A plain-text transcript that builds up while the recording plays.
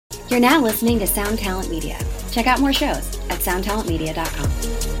You're now listening to Sound Talent Media. Check out more shows at soundtalentmedia.com.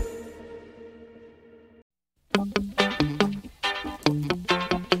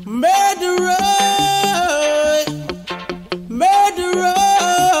 Murderer,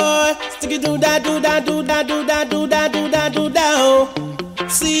 stick it do that.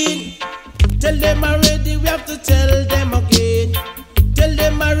 See, tell them already, we have to tell them again. Tell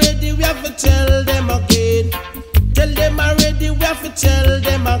them already, we have to tell them again. Tell them already, we have to tell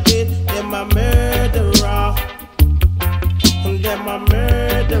them again. Them a murderer. Them a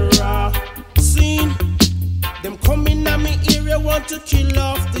murderer. Seen them coming at me area, want to kill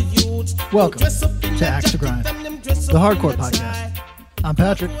off the youth. Welcome to Axe to Grind, the hardcore podcast. I'm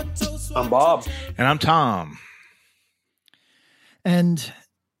Patrick. I'm Bob. And I'm Tom. And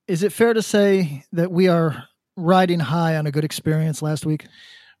is it fair to say that we are riding high on a good experience last week?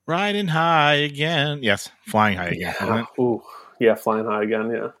 Riding high again. Yes, flying high again. Yeah, ooh, yeah, flying high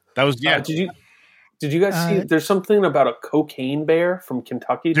again, yeah. That was, yeah. Did you guys see, there's something about a cocaine bear from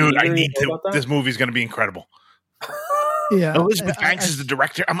Kentucky? Dude, I need to. This movie's going to be incredible. Yeah. Elizabeth Banks is the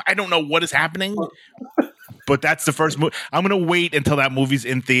director. I don't know what is happening, but that's the first movie. I'm going to wait until that movie's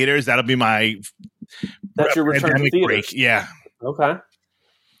in theaters. That'll be my That's your return to theaters. break. Yeah. Okay.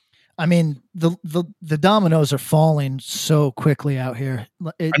 I mean, the dominoes are falling so quickly out here.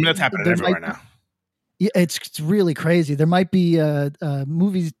 That's happening everywhere now. Yeah, it's really crazy. There might be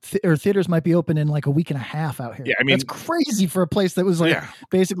movies or theaters might be open in like a week and a half out here. Yeah, I mean, that's crazy for a place that was like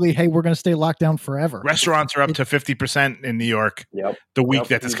basically, hey, we're going to stay locked down forever. Restaurants are up to 50% in New York. Yep. The week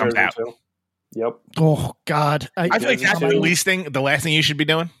that this comes out. Too. Yep. Oh God, I feel like that's the last thing you should be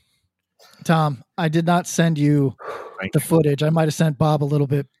doing. Tom, I did not send you the footage. I might have sent Bob a little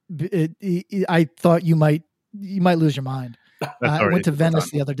bit. I thought you might lose your mind. I went to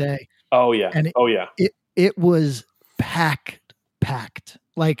Venice the other day. Oh yeah. And it was packed.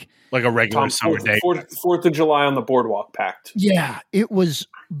 Like a regular summer day. 4th of July on the boardwalk packed. Yeah, it was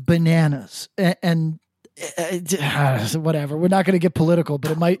bananas. And whatever. We're not going to get political,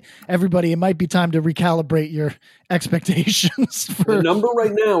 but it might be time to recalibrate your expectations. The number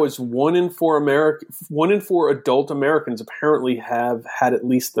right now is 1 in 4 adult Americans apparently have had at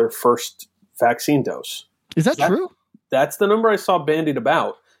least their first vaccine dose. Is that true? That's the number I saw bandied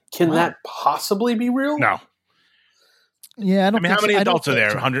about. Can that possibly be real? No. Yeah, I don't. I mean, how many adults are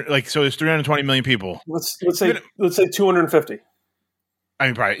there? 100. So there's 320 million people. Let's say 250. I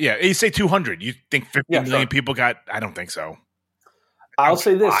mean, probably. Yeah, you say 200. You think 50 million people got? I don't think so. I'll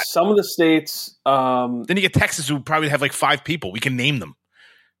say this: some of the states. Then you get Texas, who probably have like 5 people. We can name them.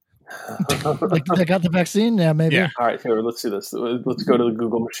 Like they got the vaccine? Yeah, maybe. Yeah. All right, here, let's see this. Let's go to the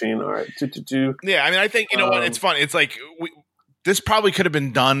Google machine. All right. Yeah, I mean, I think, you know what? It's fun. It's like, this probably could have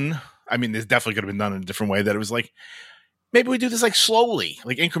been done. I mean, this definitely could have been done in a different way. That it was like, maybe we do this like slowly,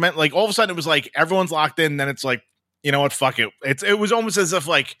 like increment. Like all of a sudden it was like everyone's locked in. Then it's like, you know what? Fuck it. It was almost as if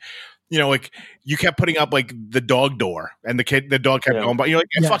like, you know, like you kept putting up like the dog door and the dog kept going, but you're like,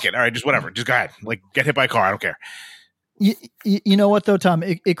 fuck it. All right, just whatever. Just go ahead. Like get hit by a car. I don't care. You know what though, Tom?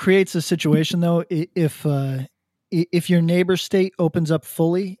 It creates a situation though. If your neighbor state opens up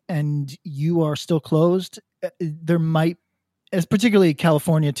fully and you are still closed, there might, as particularly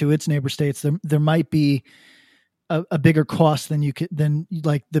California to its neighbor states, there might be a bigger cost than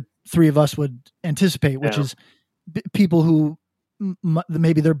like the three of us would anticipate, which is people who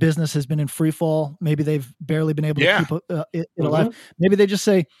maybe their business has been in free fall. Maybe they've barely been able to keep it alive. Maybe they just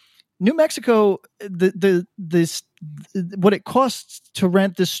say, New Mexico, what it costs to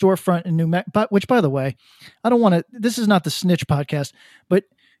rent this storefront in New Mexico, which by the way, I don't want to, this is not the snitch podcast, but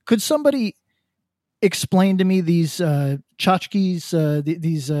could somebody explain to me these tchotchkes,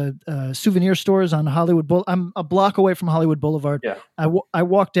 these souvenir stores on Hollywood Boulevard? I'm a block away from Hollywood Boulevard. Yeah. I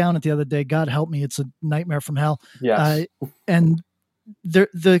walked down it the other day. God help me. It's a nightmare from hell. Yes. And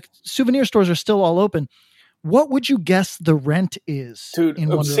the souvenir stores are still all open. What would you guess the rent is? Dude,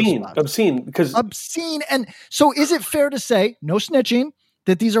 obscene. Obscene. And so is it fair to say, no snitching,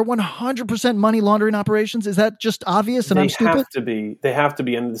 that these are 100% money laundering operations? Is that just obvious and I'm stupid? They have to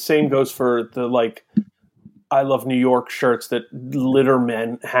be. And the same goes for the like I Love New York shirts that litter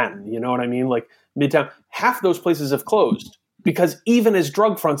Manhattan. You know what I mean? Like Midtown. Half those places have closed because even as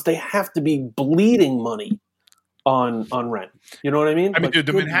drug fronts, they have to be bleeding money on rent. You know what I mean? I mean, dude,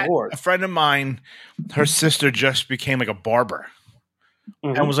 the Manhattan, a friend of mine, her sister just became like a barber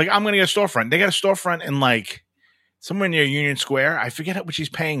and was like, I'm going to get a storefront. They got a storefront in like somewhere near Union Square. I forget what she's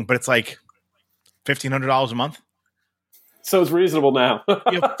paying, but it's like $1,500 a month. So it's reasonable now.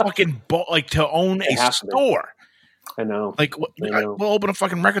 You fucking like to own a store. I know. Like we'll open a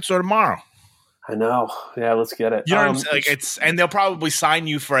fucking record store tomorrow. I know. Yeah, let's get it. You know what I'm saying? Like and they'll probably sign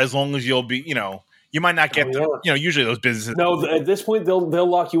you for as long as you'll be. You might not get usually those businesses. No, at this point they'll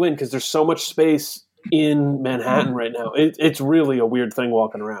lock you in because there's so much space in Manhattan right now. It's really a weird thing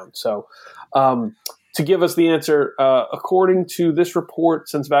walking around. So, to give us the answer, according to this report,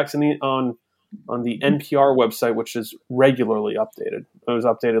 since vaccine on the NPR website, which is regularly updated, it was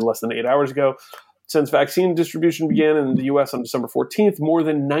updated less than 8 hours ago. Since vaccine distribution began in the U.S. on December 14th, more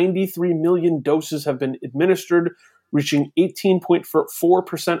than 93 million doses have been administered, reaching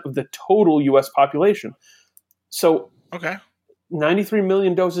 18.4% of the total U.S. population. So, 93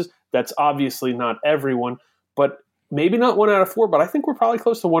 million doses, that's obviously not everyone, but maybe not 1 out of 4, but I think we're probably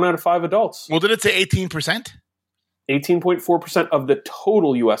close to 1 out of 5 adults. Well, did it say 18%? 18.4% of the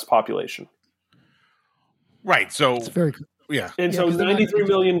total U.S. population. Right, so... It's very good. Yeah. And so 93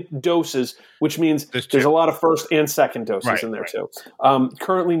 million doses, which means there's a lot of first and second doses in there too.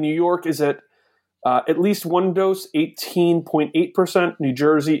 Currently, New York is at least one dose, 18.8%. New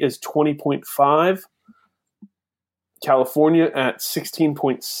Jersey is 20.5%. California at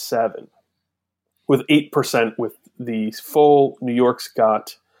 16.7%, with 8% with the full. New York's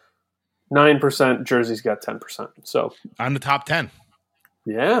got 9%. Jersey's got 10%. So on the top 10.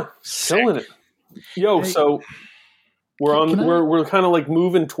 Yeah, killing it. Yo, so... We're kind of like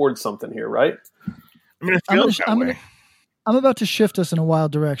moving towards something here, right? I mean, it feels that way. I'm about to shift us in a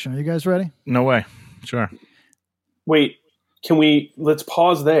wild direction. Are you guys ready? No way. Sure. Wait, let's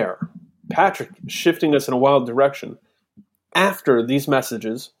pause there. Patrick shifting us in a wild direction after these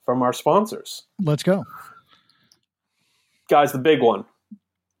messages from our sponsors. Let's go. Guys, the big one.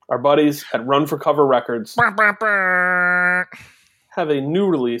 Our buddies at Run for Cover Records have a new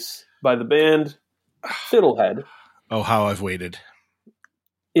release by the band Fiddlehead. Oh, how I've waited.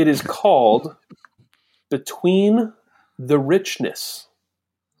 It is called Between the Richness.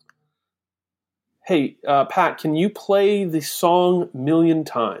 Hey, Pat, can you play the song Million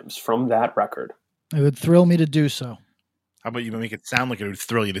Times from that record? It would thrill me to do so. How about you make it sound like it would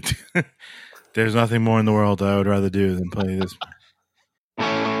thrill you to do? There's nothing more in the world I would rather do than play this.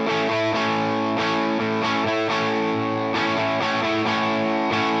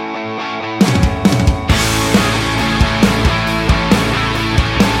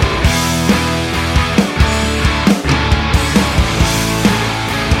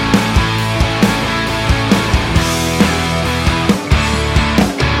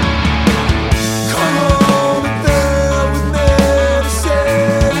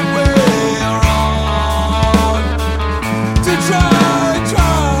 To try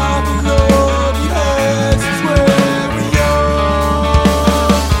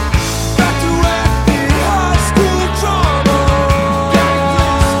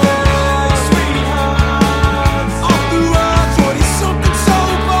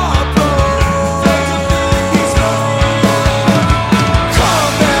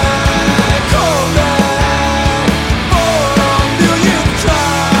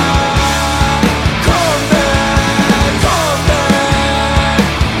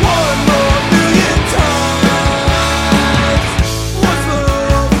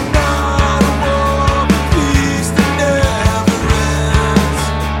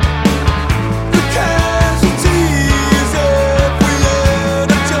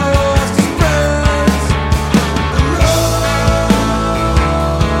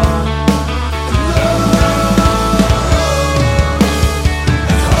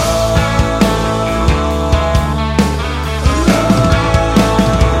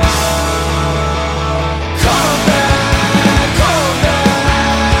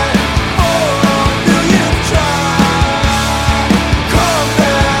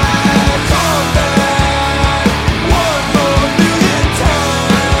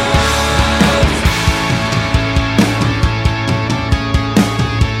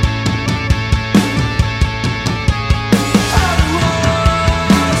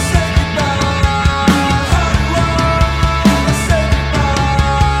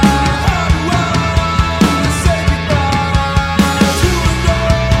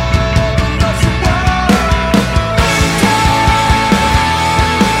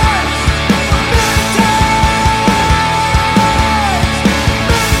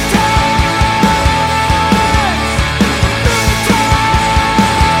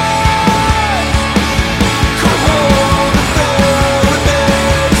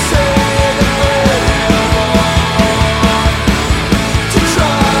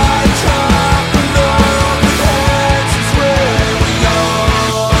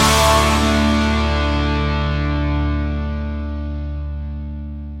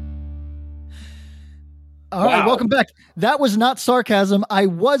welcome back. That was not sarcasm. I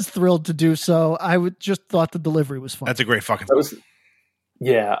was thrilled to do so. Just thought the delivery was fun. That's a great fucking.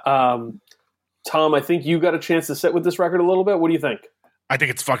 Yeah. Tom, I think you got a chance to sit with this record a little bit. What do you think? I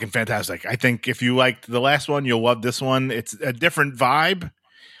think it's fucking fantastic. I think if you liked the last one, you'll love this one. It's a different vibe.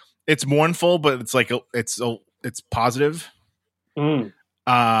 It's mournful, but it's like it's positive.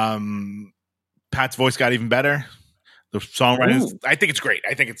 Pat's voice got even better. The songwriting, I think it's great.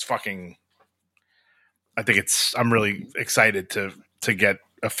 I think it's fucking. I'm really excited to get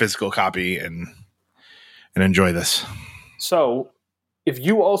a physical copy and enjoy this. So, if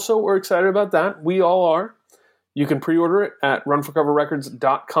you also are excited about that, we all are. You can pre-order it at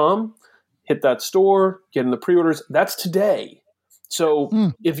runforcoverrecords.com. Hit that store, get in the pre-orders. That's today.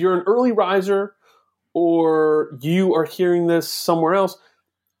 So if you're an early riser or you are hearing this somewhere else,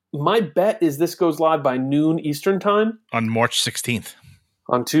 my bet is this goes live by noon Eastern time. On March 16th.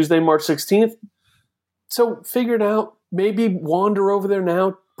 On Tuesday, March 16th. So figure it out. Maybe wander over there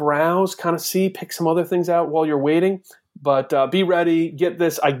now, browse, kind of see, pick some other things out while you're waiting. But be ready. Get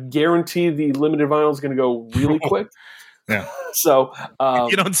this. I guarantee the limited vinyl is going to go really quick. Yeah. So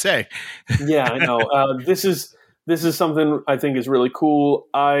you don't say. Yeah, I know. This is something I think is really cool.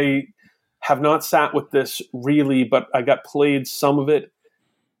 I have not sat with this really, but I got played some of it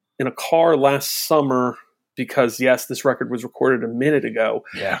in a car last summer because yes, this record was recorded a minute ago.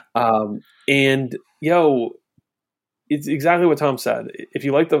 Yeah. And it's exactly what Tom said. If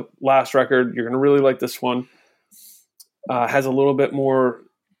you like the last record, you're going to really like this one. Has a little bit more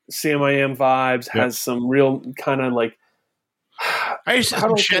Sam I Am vibes, has some real kind of like I used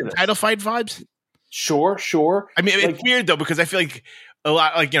to shed title fight vibes. Sure. I mean, it's weird though, because I feel like a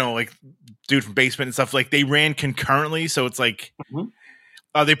lot like dude from Basement and stuff, like they ran concurrently, so it's like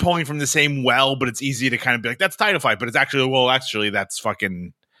are they pulling from the same well, but it's easy to kind of be like, that's title fight, but it's actually that's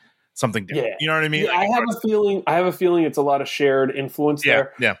fucking something different. Yeah. You know what I mean? Yeah, I have a feeling it's a lot of shared influence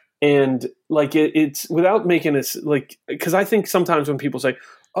there. Yeah. And like it's without making it like, because I think sometimes when people say,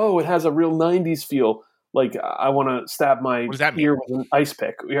 "Oh, it has a real '90s feel," like I want to stab my ear with an ice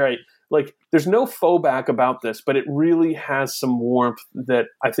pick, right? Like there's no faux back about this, but it really has some warmth that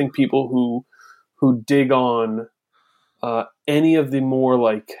I think people who dig on any of the more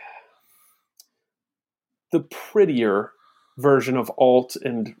like the prettier version of alt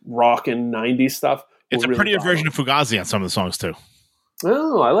and rock and '90s stuff. It's a really prettier version of Fugazi on some of the songs too.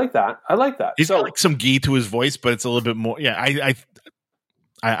 Oh, I like that. He's got like some ghee to his voice, but it's a little bit more. Yeah,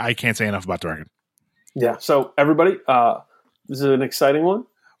 I can't say enough about the record. Yeah. So everybody, this is an exciting one.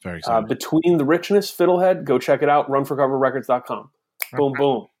 Very exciting. Between the Richness, Fiddlehead, go check it out. Runforcoverrecords.com. Boom,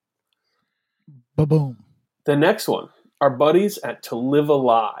 boom. Ba-boom. The next one, our buddies at To Live a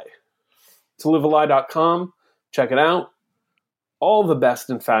Lie. ToLiveALie.com. Check it out. All the best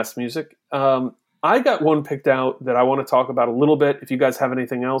in fast music. I got one picked out that I want to talk about a little bit. If you guys have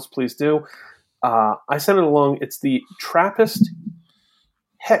anything else, please do. I sent it along. It's the Trappist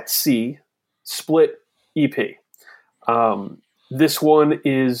Hetsi split EP. This one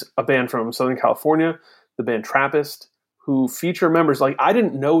is a band from Southern California, the band Trappist, who feature members like, I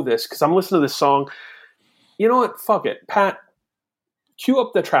didn't know this because I'm listening to this song. You know what? Fuck it. Pat, cue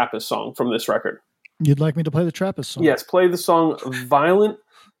up the Trappist song from this record. You'd like me to play the Trappist song? Yes, play the song Violent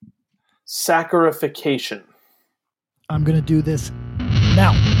Sacarification. I'm going to do this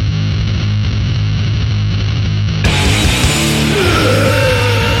now.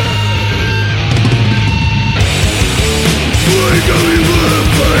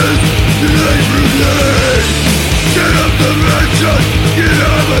 Get up the mansion, get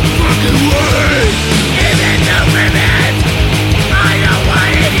out of my fucking way. Even the women, I know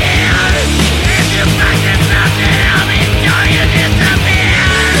what it is. If you fucking stop to help me, don't you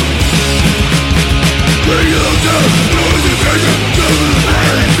disappear. Bring it all down, no hesitation, no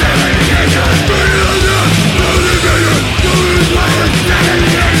hesitation.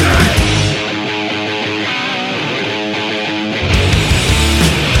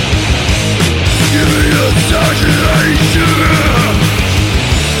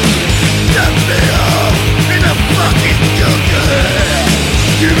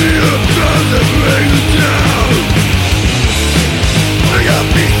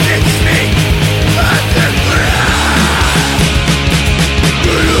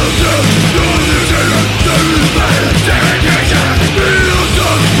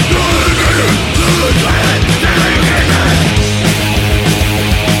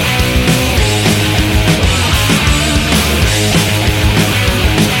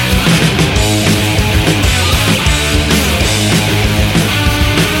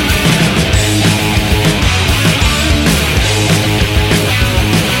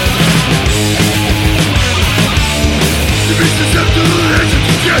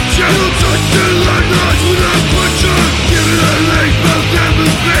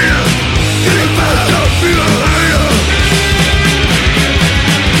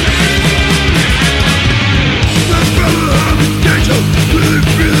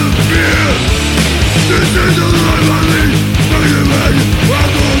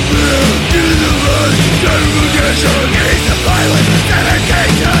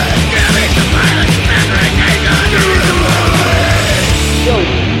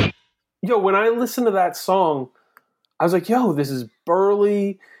 when I listened to that song, I was like, yo, this is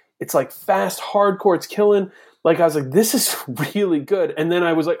burly. It's like fast, hardcore. It's killing. Like, I was like, this is really good. And then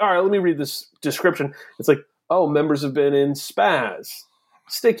I was like, all right, let me read this description. It's like, oh, members have been in Spaz,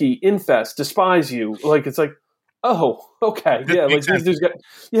 Sticky, Infest, Despise You. Like, it's like, oh, okay. Yeah, like these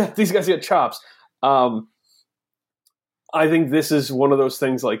guys got chops. I think this is one of those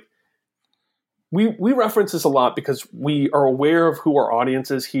things, like, we reference this a lot because we are aware of who our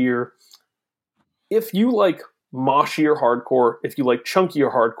audience is here. If you like moshier hardcore, if you like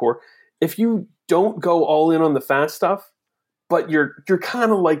chunkier hardcore, if you don't go all in on the fast stuff, but you're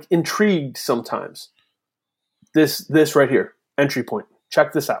kind of like intrigued sometimes, this right here, Entry Point.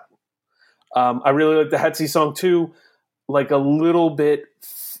 Check this out. I really like the Hetzy song too, like a little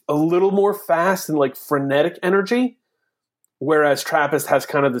more fast and like frenetic energy, whereas Trappist has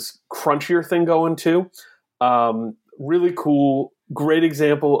kind of this crunchier thing going too. Really cool, great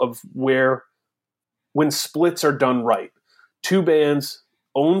example of when splits are done right. Two bands,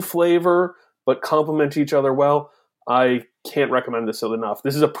 own flavor, but complement each other well. I can't recommend this enough.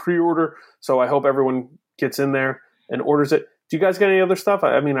 This is a pre-order, so I hope everyone gets in there and orders it. Do you guys got any other stuff?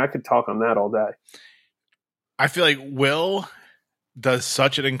 I mean, I could talk on that all day. I feel like Will does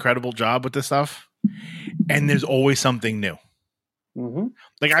such an incredible job with this stuff, and there's always something new. Mm-hmm.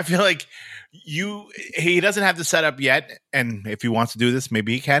 Like, I feel like he doesn't have the setup yet, and if he wants to do this,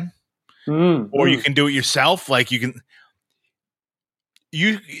 maybe he can. Or you can do it yourself. Like, a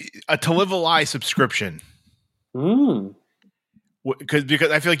To Live a Lie subscription. Because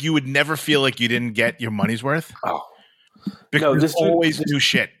I feel like you would never feel like you didn't get your money's worth. Oh, because there's always new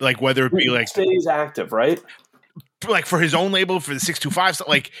shit. Like, whether it be like stays active, right? Like for his own label, for the 625 stuff.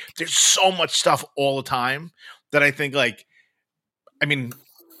 Like, there's so much stuff all the time that I think, like, I mean,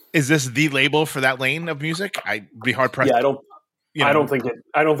 is this the label for that lane of music? I'd be hard pressed. Yeah, I don't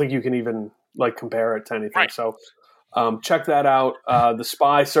think you can even like compare it to anything. Right. So check that out. The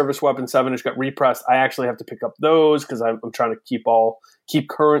Spy Service Weapon 7-inch got repressed. I actually have to pick up those because I'm trying to keep all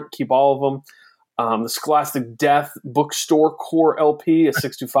of them. The Scholastic Death Bookstore Core LP, a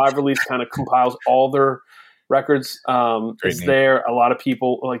 625 release, kind of compiles all their records. Is there. A lot of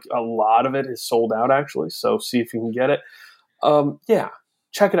people, like a lot of it is sold out actually. So see if you can get it. Yeah,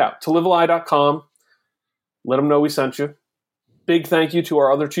 check it out. tolivealie.com. Let them know we sent you. Big thank you to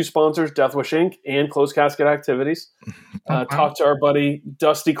our other two sponsors, Death Wish Inc. and Closed Casket Activities. Talked to our buddy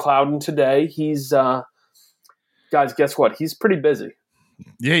Dusty Clouden today. He's guys, guess what? He's pretty busy.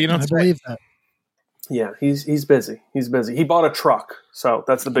 Yeah, you don't believe that. Yeah, he's busy. He's busy. He bought a truck, so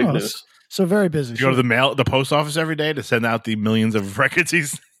that's the big news. So very busy. You go to the post office every day to send out the millions of records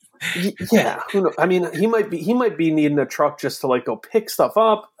he's. Yeah, who knows? I mean, he might be needing a truck just to like go pick stuff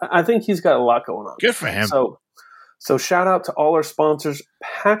up. I think he's got a lot going on. Good for him. So shout out to all our sponsors.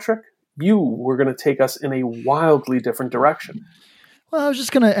 Patrick, you were going to take us in a wildly different direction. Well, I was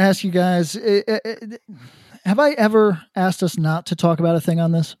just going to ask you guys, have I ever asked us not to talk about a thing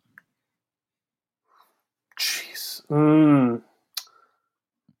on this? Jeez. No,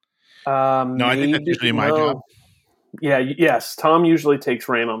 I think that's usually my job. Yeah, yes. Tom usually takes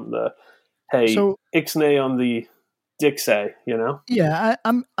reign on the, ixnay on the dixay, you know? Yeah,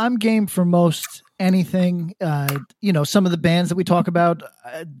 I'm game for most anything. Some of the bands that we talk about,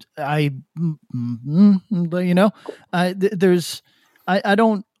 I don't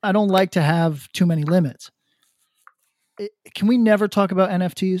like to have too many limits. Can we never talk about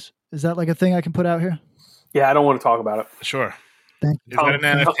NFTs? Is that like a thing I can put out here? Yeah, I don't want to talk about it. Sure. Thank you. Is that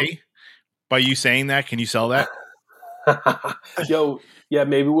an NFT? By you saying that, can you sell that? Yo, yeah,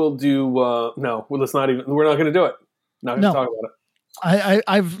 maybe we'll do. No, let's not even. We're not going to do it. Not going to talk about it.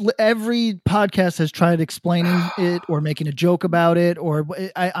 I've every podcast has tried explaining it or making a joke about it, or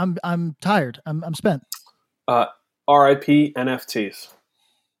I'm tired. I'm spent. R.I.P. NFTs.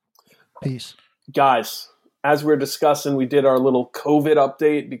 Peace, guys. As we're discussing, we did our little COVID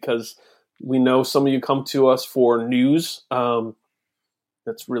update because we know some of you come to us for news.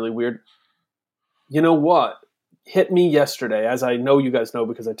 That's really weird. You know what? Hit me yesterday, as I know you guys know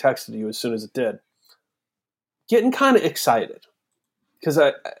because I texted you as soon as it did. Getting kind of excited because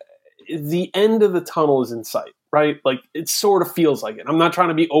the end of the tunnel is in sight, right? Like it sort of feels like it. I'm not trying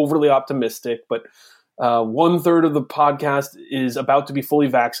to be overly optimistic, but 1/3 of the podcast is about to be fully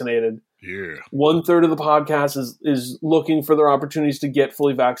vaccinated. Yeah. 1/3 of the podcast is looking for their opportunities to get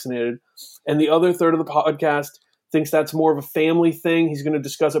fully vaccinated. And the other third of the podcast thinks that's more of a family thing. He's going to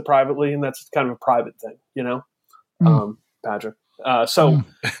discuss it privately, and that's kind of a private thing, you know? Patrick. I thought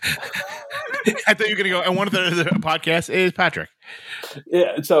you were going to go, and 1/3 of the podcast is Patrick.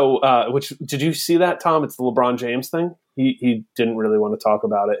 Yeah. So, did you see that, Tom? It's the LeBron James thing. he didn't really want to talk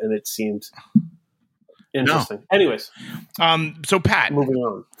about it, and it seemed interesting. No. Anyways, so Pat, moving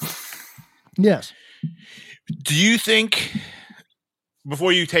on. Yes. Do you think,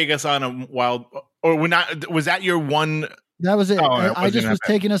 before you take us on a wild, or we're not, was that your one? That was it. Oh, I just was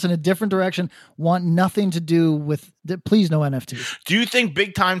taking us in a different direction. Want nothing to do with. Please, no NFTs. Do you think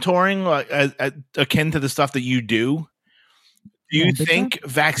big time touring, akin to the stuff that you do? Do you think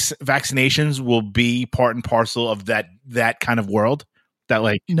vaccinations will be part and parcel of that kind of world?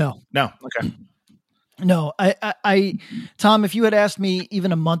 That no, okay, no. I Tom, if you had asked me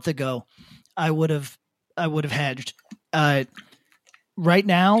even a month ago, I would have hedged. Right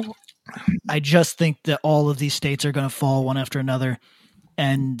now, I just think that all of these states are going to fall one after another,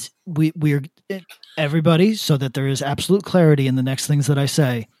 and we're everybody, so that there is absolute clarity in the next things that I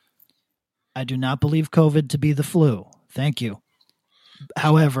say. I do not believe COVID to be the flu. Thank you.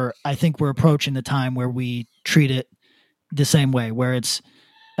 However, I think we're approaching the time where we treat it the same way, where it's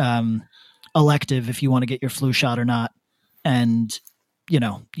elective if you want to get your flu shot or not, and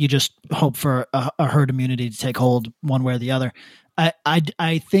you just hope for a herd immunity to take hold one way or the other. I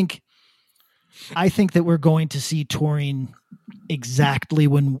think that we're going to see touring exactly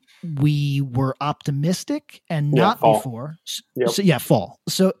when we were optimistic and not fall. Before. Yep. So fall.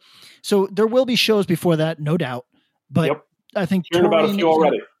 So there will be shows before that, no doubt. But I think hearing about a few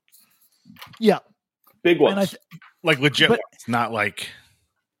already. Yeah, big ones, like legit ones, not like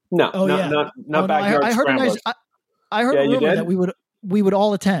not backyard I heard scramblers. I heard a rumor that we would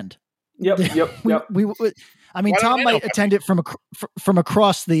all attend. Yep. We I mean, Tom might attend it from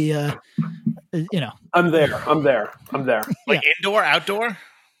across the. I'm there. Like indoor, outdoor.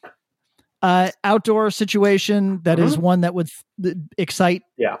 Outdoor situation that is one that would excite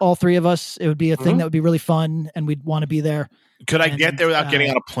all three of us. It would be a thing that would be really fun, and we'd want to be there. Could I get there without getting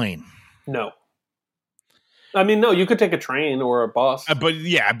on a plane? No. I mean, no. You could take a train or a bus. But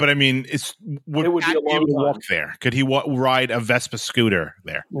I mean, it would be a long walk there. Could he ride a Vespa scooter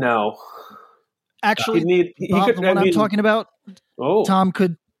there? No. Actually, Bob, the one I'm talking about, Tom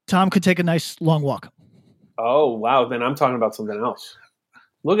could take a nice long walk. Oh wow! Then I'm talking about something else.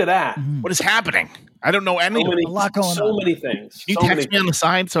 Look at that! Mm-hmm. What is happening? I don't know anything. A lot going on. So many things. Can you text me on the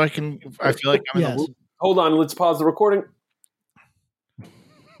side so I feel like I'm in the loop? Hold on, let's pause the recording.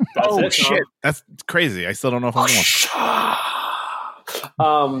 That's shit! Tom. That's crazy. I still don't know if I'm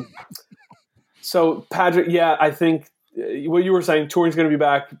on. So Patrick, I think what you were saying, touring's going to be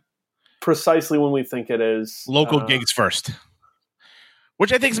back precisely when we think it is. Local gigs first,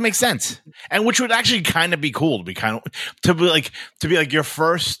 which I think makes sense, and which would actually kind of be cool to be like your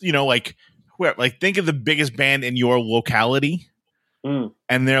first, think of the biggest band in your locality, and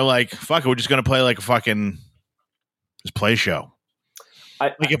they're like, "Fuck it, we're just gonna play like a fucking just play a show."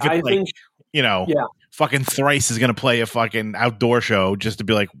 Fucking Thrice is gonna play a fucking outdoor show just to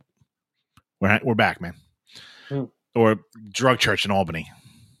be like, we're back, man, or Drug Church in Albany.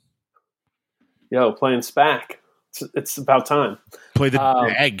 Yo, playing SPAC. It's about time. Play the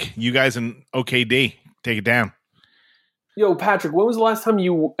egg. You guys in OKD. Take it down. Yo, Patrick, when was the last time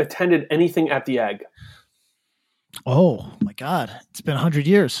you attended anything at the Egg? Oh, my God. It's been 100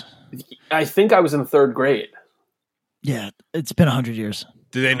 years. I think I was in third grade. Yeah, it's been 100 years.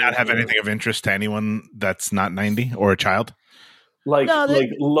 Do they not have anything of interest to anyone that's not 90 or a child? Like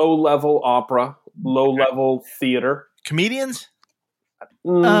low-level opera, low-level theater. Comedians?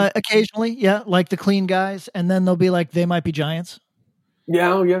 Occasionally, like the Clean Guys, and then they'll be like, They Might Be Giants.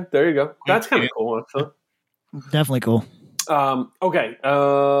 Yeah, there you go. That's kind of cool, actually. Definitely cool. Okay.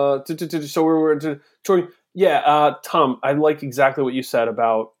 So we're into touring. Yeah, Tom, I like exactly what you said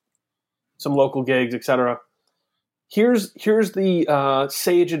about some local gigs, etc. Here's the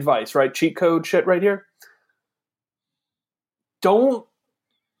sage advice, right? Cheat code shit right here. Don't.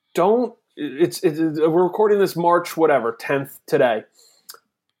 We're recording this March 10th today.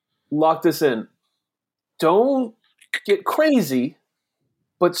 Lock this in. Don't get crazy,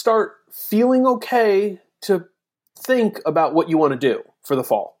 but start feeling okay to think about what you want to do for the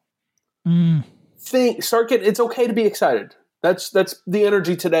fall. It's okay to be excited. That's the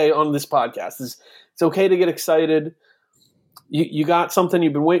energy today on this podcast. It's okay to get excited. You got something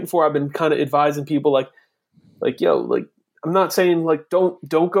you've been waiting for. I've been kind of advising people like I'm not saying like don't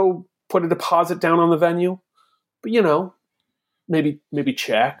go put a deposit down on the venue, but maybe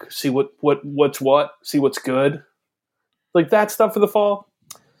check, see what's what, see what's good. Like that stuff for the fall.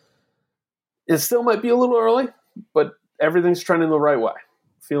 It still might be a little early, but everything's trending the right way.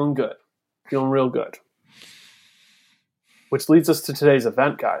 Feeling good. Feeling real good. Which leads us to today's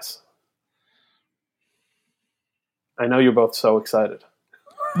event, guys. I know you're both so excited.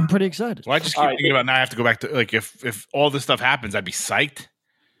 I'm pretty excited. So I just keep thinking about now. I have to go back to like if all this stuff happens, I'd be psyched.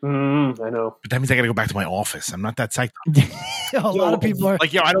 I know, but that means I got to go back to my office. I'm not that psyched. A lot of people are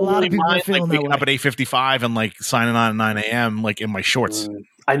like, I don't really mind like waking up at 8:55 and like signing on at 9 a.m. like in my shorts.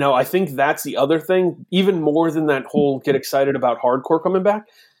 I know. I think that's the other thing, even more than that whole get excited about hardcore coming back.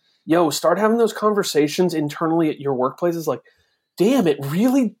 Start having those conversations internally at your workplaces. Like, damn, it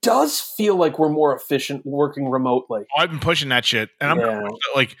really does feel like we're more efficient working remotely. I've been pushing that shit, and I'm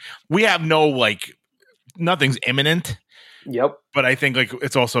like, we have nothing's imminent. Yep. But I think like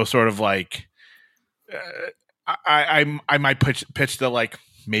it's also sort of like I might pitch the like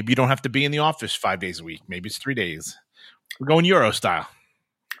maybe you don't have to be in the office 5 days a week. Maybe it's 3 days. We're going Euro style.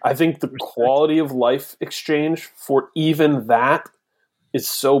 I think the quality of life exchange for even that is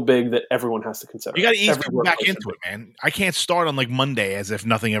so big that everyone has to consider. You got to ease people back into it, man. I can't start on like Monday as if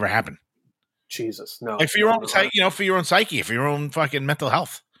nothing ever happened. Jesus, no. Like for your own psyche, for your own psyche, for your own fucking mental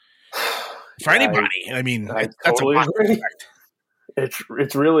health. For anybody, I mean, that's totally a lot.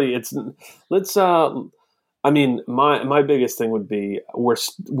 It's really let's. I mean, my biggest thing would be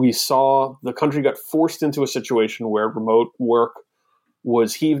we saw the country got forced into a situation where remote work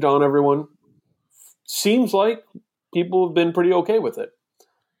was heaved on everyone. Seems like people have been pretty okay with it.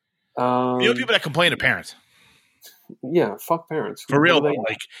 People that complain to parents. Yeah, fuck parents. For real,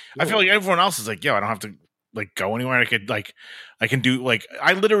 I feel like everyone else is like, I don't have to like go anywhere. I can do like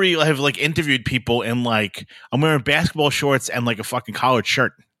I literally have like interviewed people in like I'm wearing basketball shorts and like a fucking collared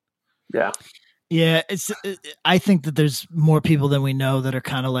shirt. Yeah. Yeah, I think that there's more people than we know that are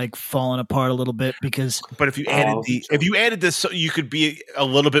kind of like falling apart a little bit because. But if you added this, so you could be a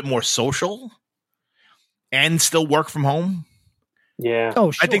little bit more social and still work from home. Yeah.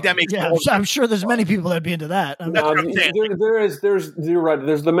 Oh, sure. I think that makes. Yeah, I'm sure there's many people that'd be into that. There's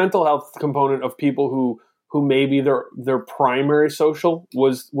the mental health component of people who maybe their primary social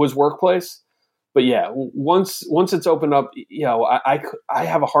was workplace, but once it's opened up, I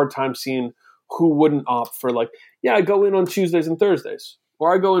have a hard time seeing who wouldn't opt for like, I go in on Tuesdays and Thursdays,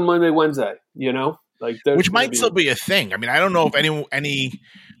 or I go in Monday, Wednesday, which might still be a thing. I mean, I don't know if any,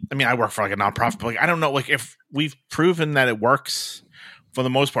 I mean, I work for like a nonprofit, but like, I don't know, like if we've proven that it works for the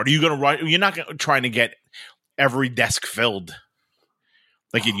most part. Are you going to run? You're not trying to get every desk filled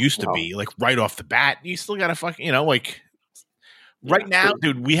like it used to be, like right off the bat. You still got to fucking, like right now,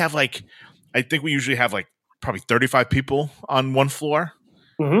 dude, we have like, I think we usually have like probably 35 people on one floor.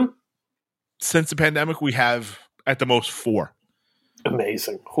 Mm-hmm. Since the pandemic, we have at the most 4.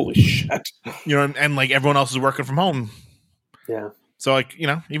 Amazing. Holy shit. And like everyone else is working from home. Yeah. So like,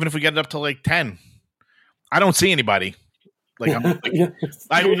 even if we get it up to like 10, I don't see anybody. Like, I'm like,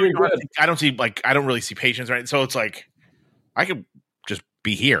 I don't see like, I don't really see patients, right? So it's like, I could just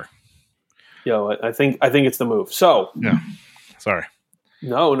be here. I think it's the move. So yeah, sorry.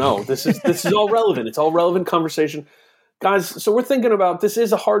 No, this is all relevant. It's all relevant conversation. Guys, so we're thinking about, this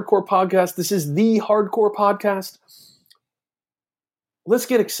is a hardcore podcast. This is the hardcore podcast. Let's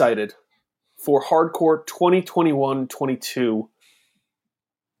get excited for hardcore 2021-22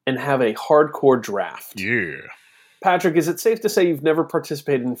 and have a hardcore draft. Yeah. Patrick, is it safe to say you've never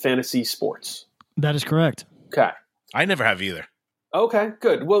participated in fantasy sports? That is correct. Okay. I never have either. Okay,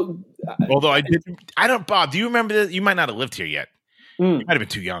 good. Well, although Bob, do you remember that? You might not have lived here yet. You might have been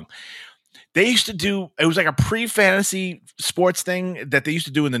too young. They used to do, it was like a pre-fantasy sports thing that they used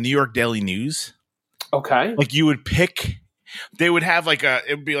to do in the New York Daily News. Okay. Like you would pick, they would have like it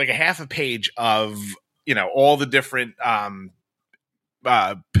would be like a half a page of, all the different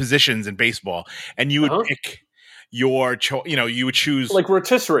positions in baseball. And you would pick your, you would choose. Like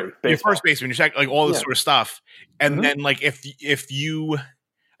rotisserie. Baseball. Your first baseman, your second, like all this sort of stuff. And then like if you,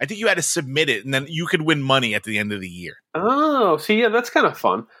 I think you had to submit it, and then you could win money at the end of the year. Oh, see, that's kind of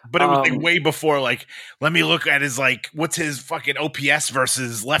fun. But it was like way before, like, let me look at his, like, what's his fucking OPS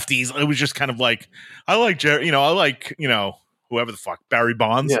versus lefties. It was just kind of like, I like Jerry, I like, whoever the fuck, Barry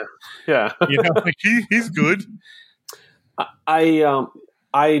Bonds. Yeah. Like he's good.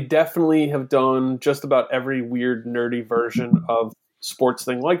 I definitely have done just about every weird, nerdy version of sports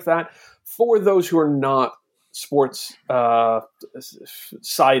thing like that. For those who are not sports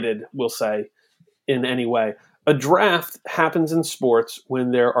sided, we'll say, in any way. A draft happens in sports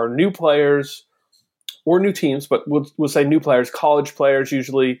when there are new players or new teams, but we'll say new players, college players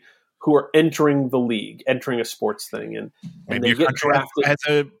usually, who are entering the league, entering a sports thing, and maybe they get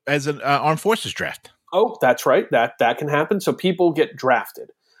drafted as an armed forces draft. Oh, that's right. That can happen. So people get drafted.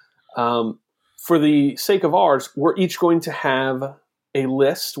 For the sake of ours, we're each going to have a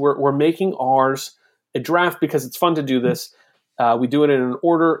list. We're making ours a draft because it's fun to do this. We do it in an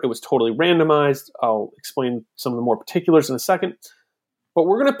order. It was totally randomized. I'll explain some of the more particulars in a second. but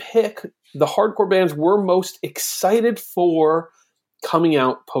we're going to pick the hardcore bands we're most excited for coming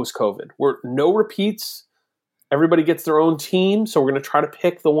out post-COVID. We're no repeats. Everybody gets their own team, so we're going to try to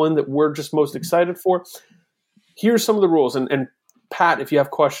pick the one that we're just most excited for. Here's some of the rules, and Pat, if you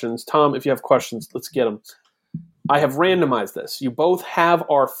have questions, Tom, if you have questions, let's get them. I have randomized this. You both have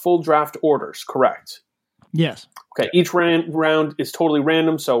our full draft orders, correct? Yes. Okay, each round is totally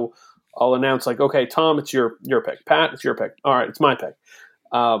random, so I'll announce like, okay, Tom, it's your pick. Pat, it's your pick. All right, it's my pick.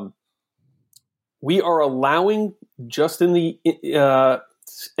 We are allowing, just in the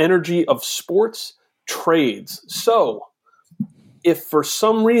energy of sports, trades. So if for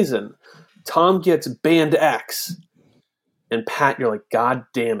some reason Tom gets band X and Pat, you're like, God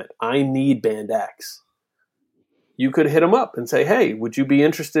damn it, I need band X. You could hit him up and say, hey, would you be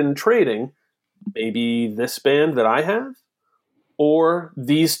interested in trading maybe this band that I have or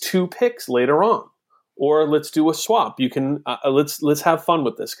these two picks later on? Or let's do a swap. You can let's have fun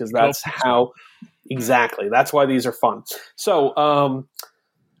with this because that's how exactly. That's why these are fun. So,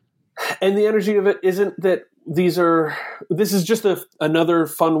 and the energy of it isn't that this is just another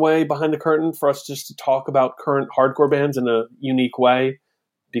fun way behind the curtain for us just to talk about current hardcore bands in a unique way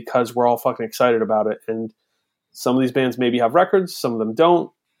because we're all fucking excited about it. And some of these bands maybe have records, some of them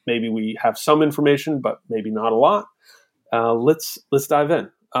don't. Maybe we have some information, but maybe not a lot. Let's dive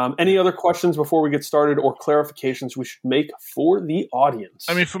in. Any other questions before we get started or clarifications we should make for the audience?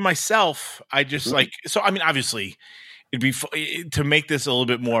 I mean, for myself, I just obviously it'd be to make this a little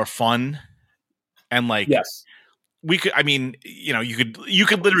bit more fun and yes, we could, you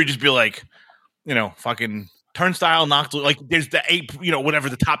could literally just be like, fucking Turnstile, Nocturnal, like there's the 8, whatever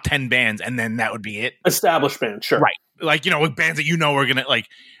the top 10 bands, and then that would be it. Established band, sure. Right. Like, with bands that are going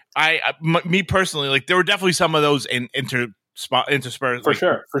to, me personally, like there were definitely some of those interspersed. For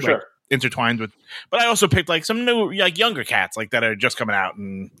sure. Intertwined with, but I also picked like some new, like younger cats, like that are just coming out.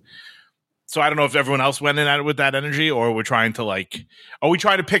 And so I don't know if everyone else went in at it with that energy, or we're trying to are we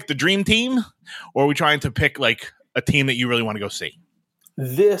trying to pick the dream team, or are we trying to pick like a team that you really want to go see?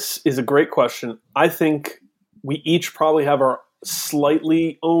 This is a great question. I think we each probably have our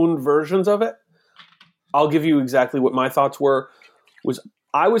slightly own versions of it. I'll give you exactly what my thoughts were.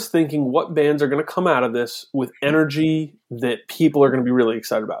 I was thinking what bands are going to come out of this with energy that people are going to be really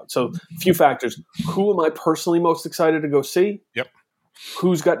excited about. So a few factors. Who am I personally most excited to go see? Yep.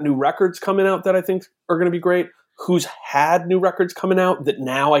 Who's got new records coming out that I think are going to be great? Who's had new records coming out that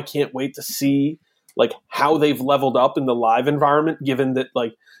now I can't wait to see like how they've leveled up in the live environment, given that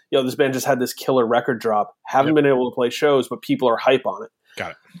this band just had this killer record drop. Haven't been able to play shows, but people are hype on it.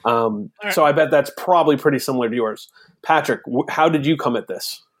 Got it. Right. So I bet that's probably pretty similar to yours. Patrick, how did you come at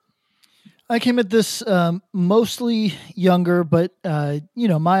this? I came at this mostly younger, but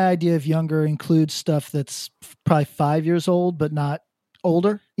my idea of younger includes stuff that's probably 5 years old, but not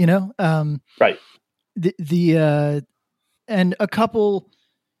older. Right. And a couple.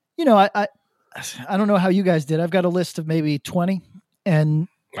 I don't know how you guys did. I've got a list of maybe 20, and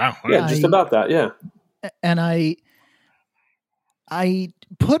wow, yeah, just about that, yeah. And I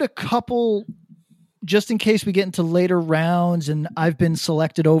put a couple just in case we get into later rounds and I've been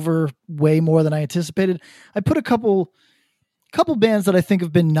selected over way more than I anticipated. I put a couple bands that I think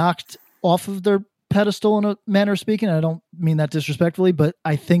have been knocked off of their pedestal in a manner of speaking. I don't mean that disrespectfully, but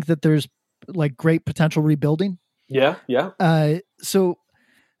I think that there's like great potential rebuilding. Yeah. So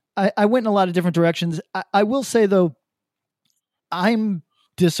I went in a lot of different directions. I will say though, I'm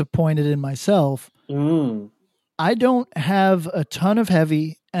disappointed in myself. I don't have a ton of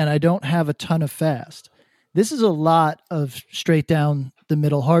heavy and I don't have a ton of fast. This is a lot of straight down the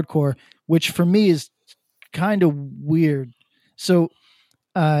middle hardcore, which for me is kind of weird. So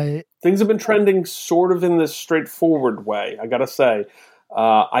things have been trending sort of in this straightforward way, I gotta say.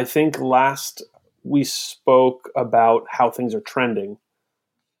 I think last we spoke about how things are trending.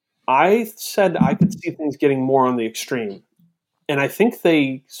 I said I could see things getting more on the extreme. And I think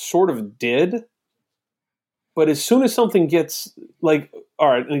they sort of did. But as soon as something gets like, all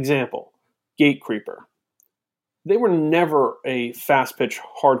right, an example, Gatecreeper. They were never a fast pitch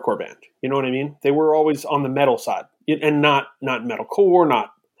hardcore band. You know what I mean? They were always on the metal side and not metalcore,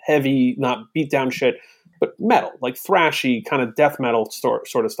 not heavy, not beat down shit, but metal, like thrashy kind of death metal sort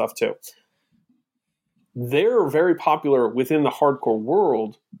of stuff too. They're very popular within the hardcore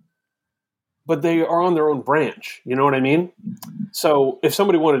world, but they are on their own branch. You know what I mean? So if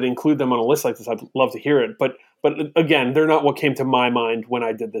somebody wanted to include them on a list like this, I'd love to hear it. But again, they're not what came to my mind when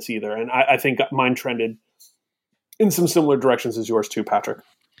I did this either. And I think mine trended in some similar directions as yours too, Patrick.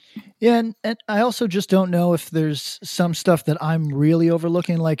 Yeah, and I also just don't know if there's some stuff that I'm really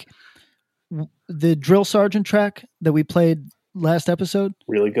overlooking, like the Drill Sergeant track that we played last episode.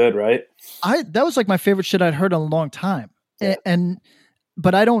 Really good, right? That was like my favorite shit I'd heard in a long time. Yeah.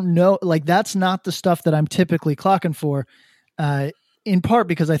 But I don't know, like that's not the stuff that I'm typically clocking for. In part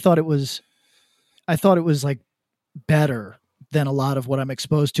because I thought it was like better than a lot of what I'm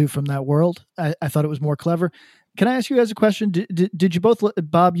exposed to from that world. I thought it was more clever. Can I ask you guys a question? Did you both,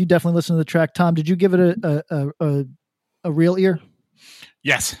 Bob, you definitely listened to the track. Tom, did you give it a real ear?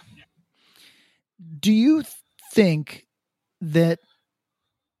 Yes. Do you think that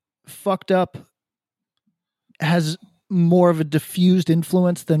Fucked Up has more of a diffused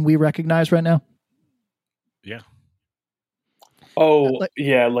influence than we recognize right now? Yeah. Oh,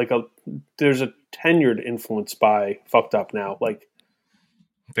 yeah. There's a tenured influence by Fucked Up now. Like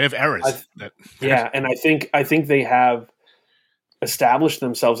they have errors. And I think they have established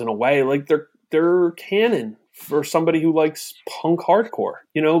themselves in a way like they're canon for somebody who likes punk hardcore.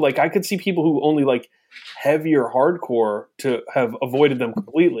 You know, like I could see people who only like heavier hardcore to have avoided them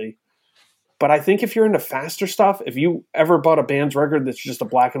completely. But I think if you're into faster stuff, if you ever bought a band's record that's just a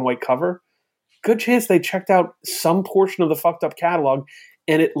black and white cover, good chance they checked out some portion of the Fucked Up catalog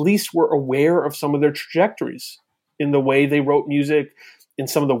and at least were aware of some of their trajectories in the way they wrote music, in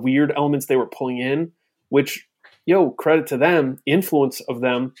some of the weird elements they were pulling in, which, credit to them, influence of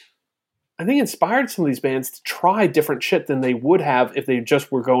them, I think inspired some of these bands to try different shit than they would have if they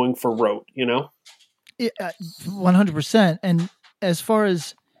just were going for rote, 100%. And as far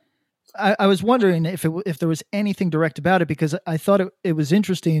as I was wondering if there was anything direct about it, because I thought it was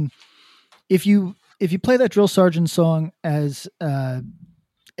interesting. If you play that Drill Sergeant song as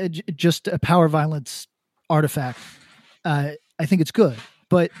just a power violence artifact, I think it's good.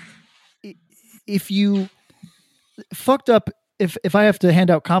 But if you Fucked Up, if I have to hand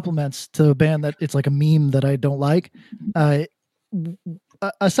out compliments to a band that it's like a meme that I don't like,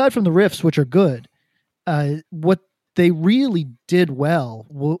 aside from the riffs, which are good, what they really did well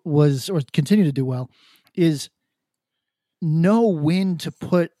was, or continue to do well, is know when to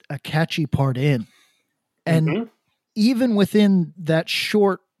put a catchy part in. And even within that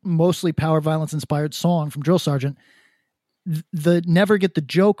short, mostly power violence inspired song from Drill Sergeant, the never get the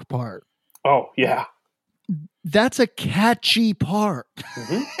joke part. Oh, yeah. That's a catchy part.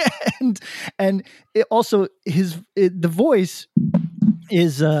 and it also the voice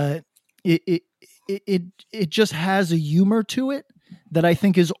is it just has a humor to it that I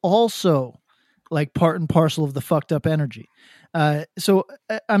think is also like part and parcel of the Fucked Up energy. So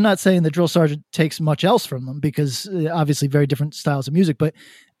I'm not saying that Drill Sergeant takes much else from them, because obviously very different styles of music, but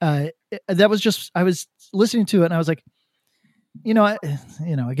that was just, I was listening to it and I was like,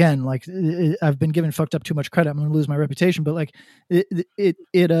 again, like I've been giving Fucked Up too much credit. I'm going to lose my reputation, but like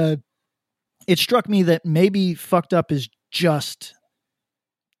it struck me that maybe Fucked Up is just,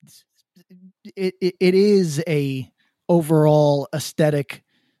 it is a overall aesthetic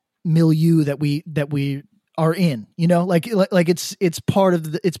milieu that we are in, like it's part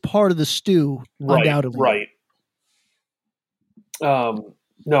of the stew, undoubtedly. Right.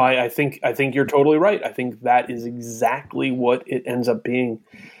 No, I think you're totally right. I think that is exactly what it ends up being,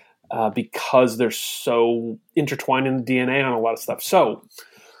 because they're so intertwined in the DNA on a lot of stuff. So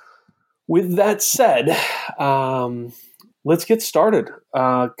with that said, let's get started.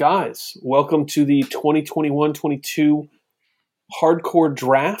 Guys, welcome to the 2021-22 hardcore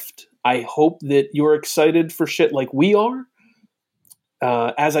draft. I hope that you're excited for shit like we are.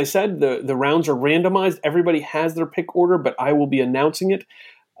 As I said, the rounds are randomized. Everybody has their pick order, but I will be announcing it.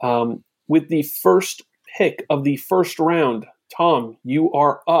 With the first pick of the first round, Tom, you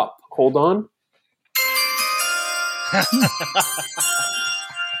are up. Hold on.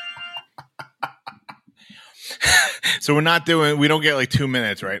 So we don't get like 2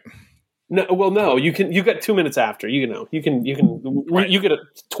 minutes, right? No, well, no, you get 2 minutes after, you get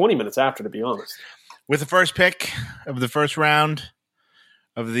 20 minutes after, to be honest. With the first pick of the first round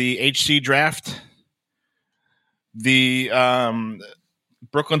of the HC draft, the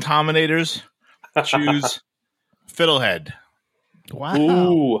Brooklyn Dominators choose Fiddlehead. Wow.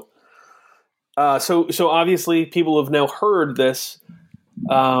 Ooh. So obviously people have now heard this.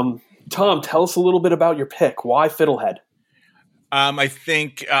 Tom, tell us a little bit about your pick. Why Fiddlehead? I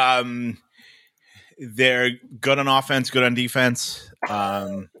think they're good on offense, good on defense.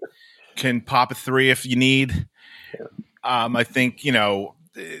 Can pop a three if you need. I think,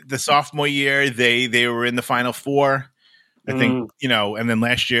 the sophomore year they were in the Final Four. I think, and then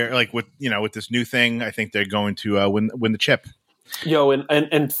last year, like with this new thing, I think they're going to win the chip.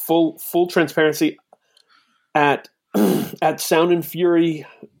 And full transparency, at Sound and Fury,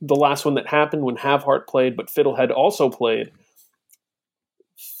 the last one that happened when Have Heart played, but Fiddlehead also played.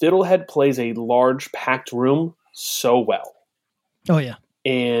 Fiddlehead plays a large packed room so well. Oh yeah.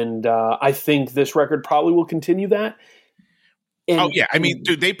 And I think this record probably will continue that. And, I mean,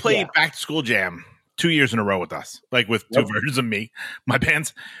 dude, they played Back to School Jam 2 years in a row with us, like with two versions of me, my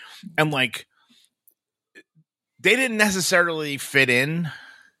bands, and like they didn't necessarily fit in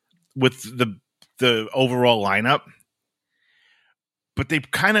with the overall lineup, but they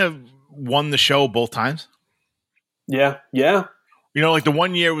kind of won the show both times. Yeah. You know, like the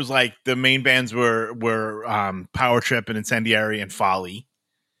one year was like the main bands were Power Trip and Incendiary and Folly.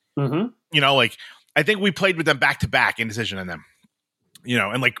 Mm-hmm. You know, like I think we played with them back to back, Indecision and them. You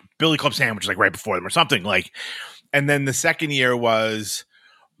know, and like Billy Club Sandwich, like right before them or something. Like, and then the second year was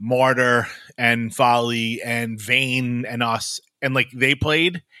Martyr and Folly and Vane and us, and like they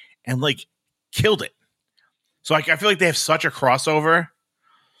played and like killed it. So like I feel like they have such a crossover.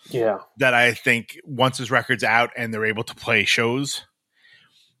 Yeah. That I think once this record's out and they're able to play shows,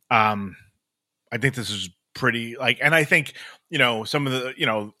 I think this is pretty like, and I think, you know, some of the, you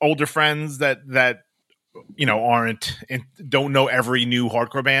know, older friends that, you know, aren't and don't know every new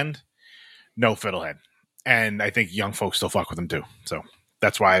hardcore band, know Fiddlehead. And I think young folks still fuck with them too. So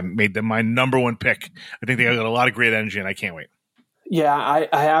that's why I made them my number one pick. I think they got a lot of great energy and I can't wait. Yeah.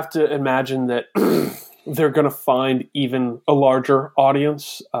 I have to imagine that they're going to find even a larger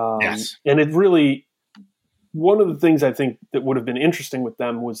audience. Yes. And it really, one of the things I think that would have been interesting with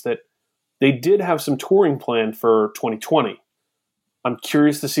them was that they did have some touring planned for 2020. I'm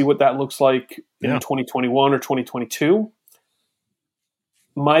curious to see what that looks like in 2021 or 2022.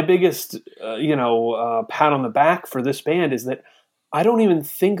 My biggest, pat on the back for this band is that I don't even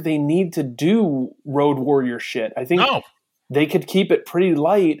think they need to do Road Warrior shit. I think they could keep it pretty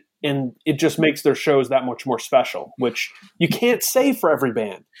light, and it just makes their shows that much more special, which you can't say for every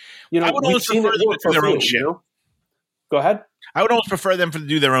band. You know, I would almost prefer them to do their own shit. You know? Go ahead. I would almost prefer them to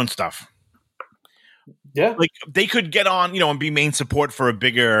do their own stuff. Yeah. Like they could get on, you know, and be main support for a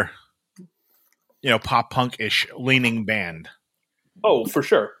bigger, you know, pop punk-ish leaning band. Oh, for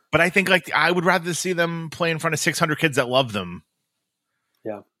sure. But I think like I would rather see them play in front of 600 kids that love them.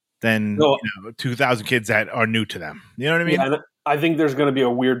 Yeah. Than 2,000 kids that are new to them. You know what I mean? Yeah, and I think there's going to be a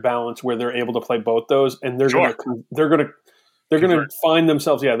weird balance where they're able to play both those, and they're going to find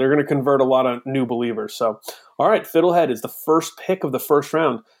themselves. Yeah, they're going to convert a lot of new believers. So, all right, Fiddlehead is the first pick of the first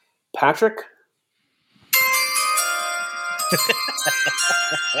round. Patrick.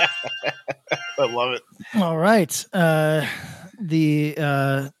 I love it. All right.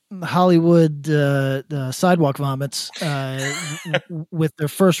 The Hollywood sidewalk vomits with their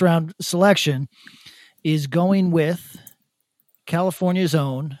first round selection is going with California's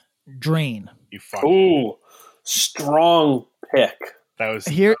own Drain. Ooh, strong pick. That was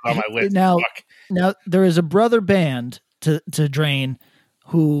here on my list. Now there is a brother band to Drain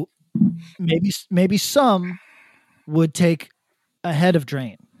who maybe some would take ahead of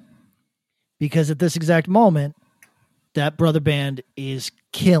Drain, because at this exact moment that brother band is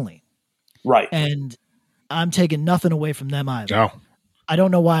killing. Right. And I'm taking nothing away from them either. No. I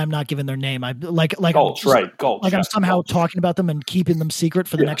don't know why I'm not giving their name. I like Gulch, right? Gulch. Like I'm somehow talking about them and keeping them secret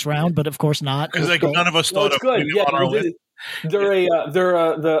for the next round, but of course not. Because like none of us thought of good. Yeah, on our list.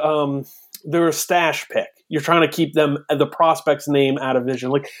 They're a stash pick. You're trying to keep them the prospect's name out of vision.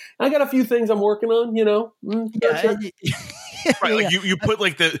 Like, I got a few things I'm working on. You know. Right, like you put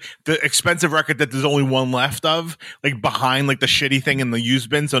like the expensive record that there's only one left of, like behind like the shitty thing in the used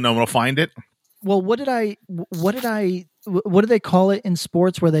bin, so no one will find it. Well, what do they call it in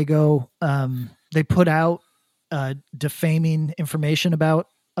sports where they go, they put out defaming information about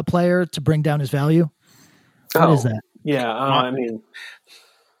a player to bring down his value? What is that? Yeah, I mean,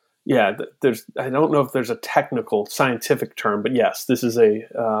 yeah. I don't know if there's a technical scientific term, but yes, this is a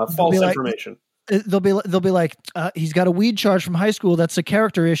false information. They'll be like, he's got a weed charge from high school. That's a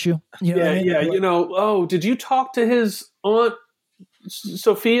character issue. You know what I mean? Yeah. You know, oh, did you talk to his aunt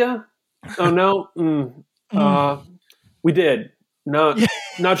Sophia? Oh no, we did. Not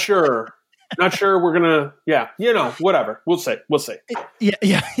sure. Not sure. We're gonna. Yeah, you know, whatever. We'll see.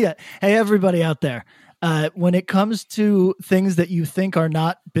 Yeah. Hey, everybody out there. When it comes to things that you think are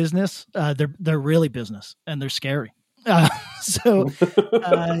not business, they're really business, and they're scary.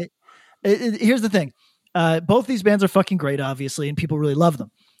 Here's the thing. Both these bands are fucking great, obviously, and people really love them.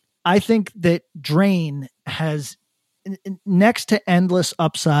 I think that Drain has next to endless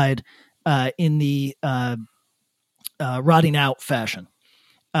upside in the Rotting Out fashion.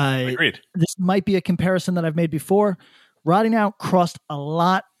 Agreed. This might be a comparison that I've made before. Rotting Out crossed a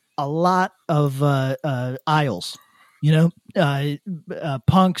lot of aisles. You know,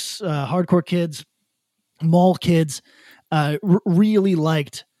 punks, hardcore kids, mall kids really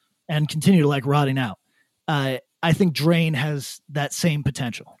liked and continue to like Rotting Out. I think Drain has that same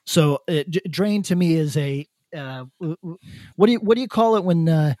potential. So Drain to me is a what do you call it when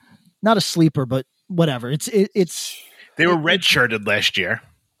not a sleeper, but whatever. It's they were redshirted last year.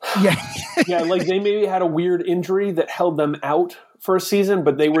 Yeah, yeah, like they maybe had a weird injury that held them out for a season,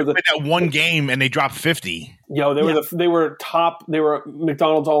 but they were that one game and they dropped 50. They were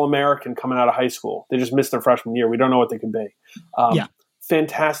McDonald's All-American coming out of high school. They just missed their freshman year. We don't know what they could be.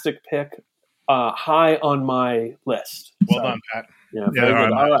 Fantastic pick. High on my list. Well done, Pat. Yeah, very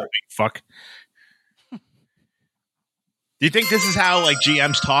good. All right. Fuck. Do you think this is how like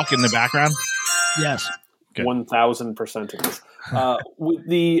GMs talk in the background? Yes. 1,000% it is. With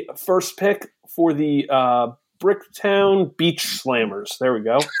the first pick for the Bricktown Beach Slammers. There we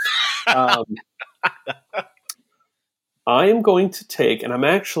go. I am going to take, and I'm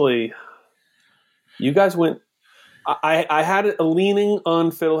actually, you guys went, I had a leaning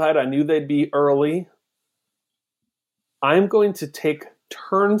on Fiddlehead. I knew they'd be early. I'm going to take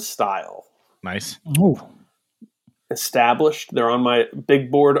Turnstile. Nice. Ooh. Established. They're on my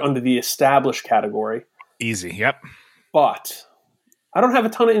big board under the established category. Easy. Yep. But I don't have a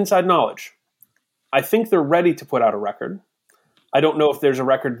ton of inside knowledge. I think they're ready to put out a record. I don't know if there's a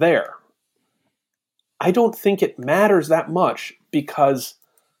record there. I don't think it matters that much because,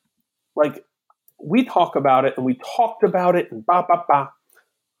 like, we talk about it and we talked about it and ba ba ba.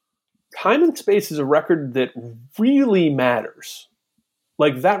 Time and Space is a record that really matters.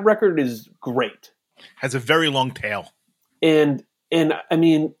 Like, that record is great. Has a very long tail. And I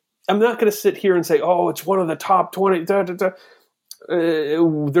mean, I'm not going to sit here and say, oh, it's one of the top 20.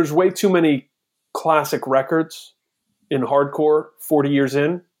 There's way too many classic records in hardcore 40 years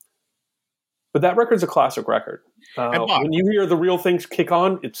in. But that record's a classic record. When you hear the real things kick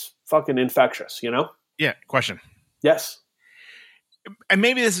on, it's fucking infectious, you know? Yeah, question. Yes. And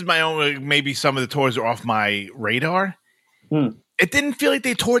maybe this is my own, maybe some of the tours are off my radar. It didn't feel like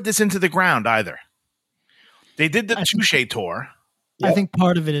they toured this into the ground either. They did the Touché tour. I think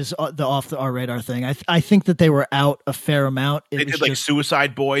part of it is the off our radar thing. I think that they were out a fair amount. They did like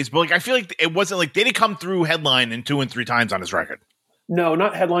Suicide Boys, but like I feel like it wasn't like they didn't come through headlining 2 and 3 times on his record. No,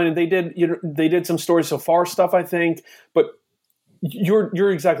 not headlining. They did some Stories So Far stuff, I think. But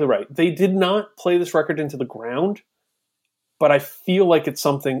you're exactly right. They did not play this record into the ground. But I feel like it's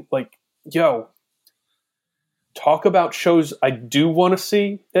something like, yo, talk about shows I do want to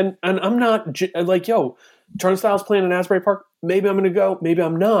see, and I'm not like, yo, Turnstile's playing in Asbury Park. Maybe I'm going to go. Maybe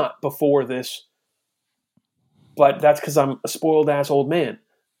I'm not before this. But that's because I'm a spoiled ass old man.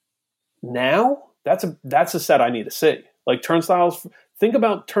 Now that's a set I need to see. Like Turnstile's. Think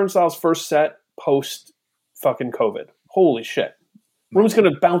about Turnstile's first set post fucking COVID. Holy shit. Room's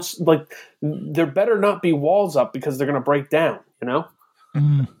going to bounce. Like, there better not be walls up because they're going to break down, you know?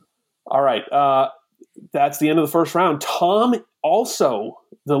 All right. That's the end of the first round. Tom, also,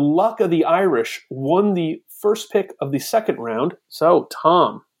 the luck of the Irish, won the first pick of the second round. So,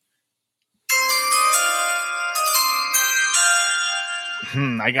 Tom.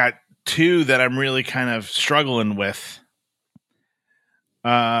 I got 2 that I'm really kind of struggling with.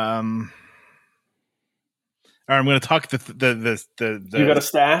 I'm going to talk the You got a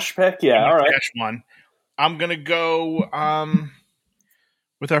stash pick? Yeah, all right. Stash one. I'm going to go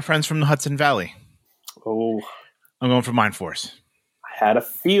with our friends from the Hudson Valley. Oh. I'm going for Mind Force. I had a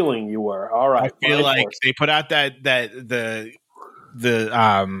feeling you were. All right. I feel like they put out the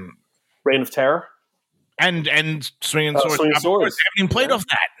Reign of Terror? And Swinging Swords. Swinging Swords. They haven't even played off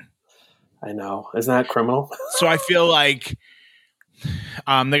that. I know. Isn't that criminal? So I feel like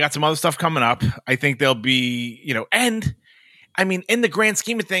they got some other stuff coming up. I think they'll be, and I mean, in the grand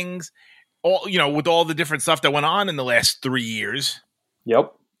scheme of things, with all the different stuff that went on in the last 3 years.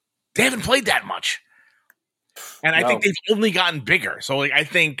 Yep. They haven't played that much. And I think they've only gotten bigger. So like, I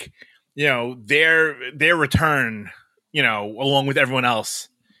think, their return, along with everyone else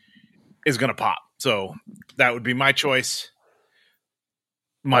is going to pop. So that would be my choice.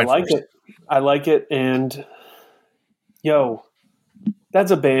 I like it. And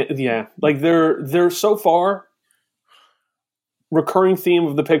that's a band. Yeah. Like they're so far recurring theme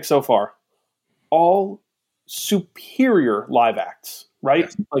of the pick so far, all superior live acts, right?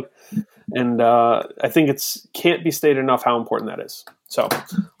 Yes. Like, and I think can't be stated enough how important that is. So,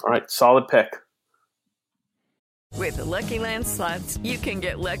 all right. Solid pick. With the Lucky Land Slots, you can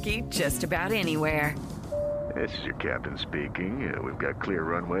get lucky just about anywhere. This is your captain speaking. We've got clear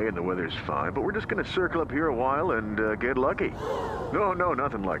runway and the weather's fine, but we're just going to circle up here a while and get lucky. No,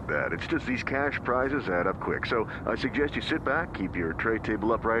 nothing like that. It's just these cash prizes add up quick. So I suggest you sit back, keep your tray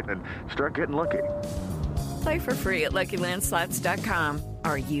table upright, and start getting lucky. Play for free at LuckyLandSlots.com.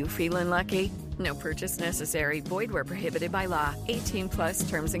 Are you feeling lucky? No purchase necessary. Void where prohibited by law. 18 plus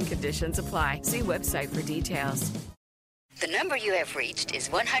terms and conditions apply. See website for details. The number you have reached is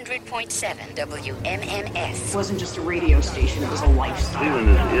 100.7 WMMS. It wasn't just a radio station, it was a lifestyle. Cleveland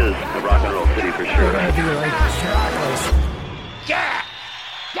is a rock and roll city for sure. Get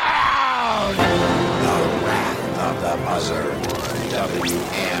down! The Wrath of the Buzzard.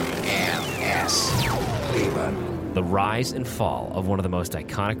 WMMS. Cleveland. The rise and fall of one of the most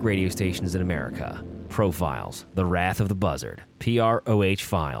iconic radio stations in America. Profiles, The Wrath of the Buzzard, PROH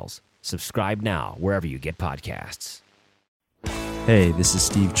Files. Subscribe now wherever you get podcasts. Hey, this is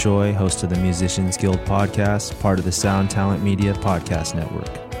Steve Choi, host of the Musicians Guild podcast, part of the Sound Talent Media podcast network.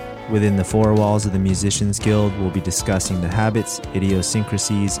 Within the four walls of the Musicians Guild, we'll be discussing the habits,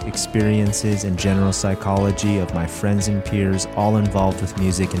 idiosyncrasies, experiences, and general psychology of my friends and peers, all involved with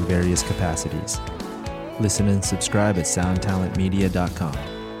music in various capacities. Listen and subscribe at soundtalentmedia.com.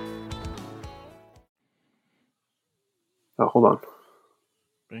 Oh, hold on.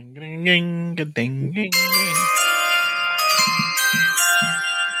 Ding, ding, ding, ding, ding, ding.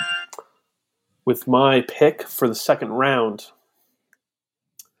 With my pick for the second round,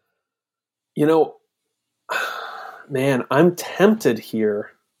 you know, man, I'm tempted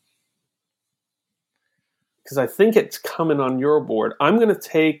here because I think it's coming on your board. I'm going to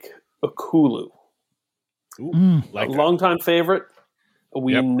take Akulu. Like a longtime favorite.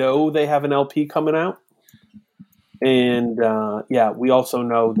 We know they have an LP coming out. And, we also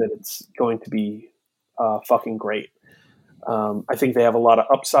know that it's going to be fucking great. I think they have a lot of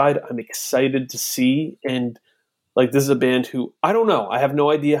upside. I'm excited to see. And, this is a band who, I don't know. I have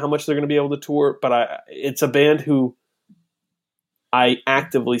no idea how much they're going to be able to tour, but it's a band who I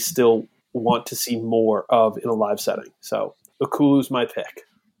actively still want to see more of in a live setting. So, Akulu's my pick.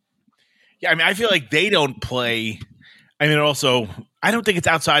 Yeah, I mean, I feel like they don't play. I mean, also, I don't think it's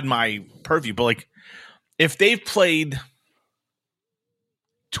outside my purview, but if they've played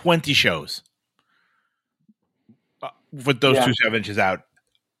 20 shows with those 2 7-inches out,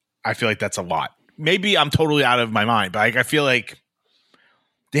 I feel like that's a lot. Maybe I'm totally out of my mind, but I feel like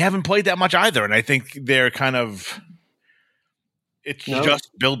they haven't played that much either, and I think they're kind of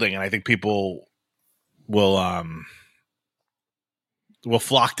just building, and I think people will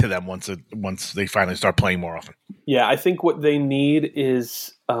flock to them once they finally start playing more often. Yeah, I think what they need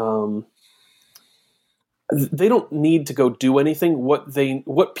is they don't need to go do anything.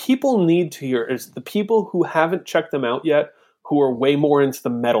 What people need to hear is the people who haven't checked them out yet, who are way more into the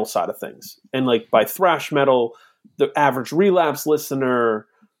metal side of things. And by thrash metal, the average Relapse listener,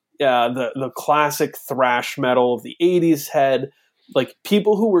 the classic thrash metal of the 80s head,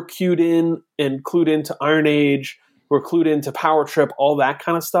 people who were cued in and clued into Iron Age, who are clued into Power Trip, all that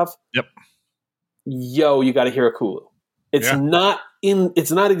kind of stuff. Yep. Yo, you got to hear Akulu. It's not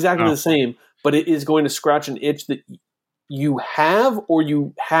exactly the same, but it is going to scratch an itch that you have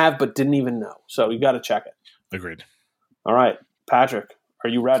but didn't even know. So you got to check it. Agreed. All right, Patrick, are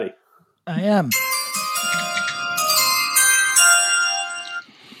you ready? I am.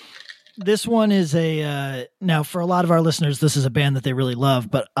 This one is now for a lot of our listeners, this is a band that they really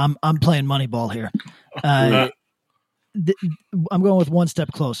love, but I'm playing Moneyball here. I'm going with One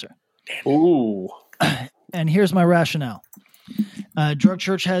Step Closer. Ooh. And here's my rationale. Drug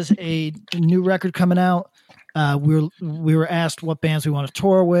Church has a new record coming out. We were asked what bands we want to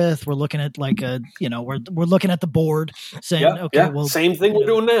tour with. We're looking at we're looking at the board saying, well, same thing we're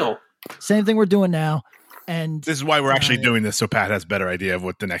doing now. Same thing we're doing now. And this is why we're actually doing this, so Pat has a better idea of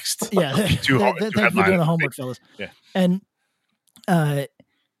what the next thanks for doing the homework, fellas. Yeah. And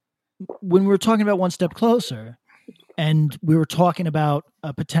when we were talking about One Step Closer, and we were talking about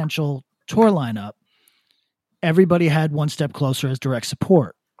a potential tour lineup, everybody had One Step Closer as direct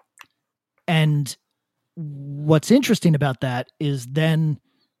support. And what's interesting about that is then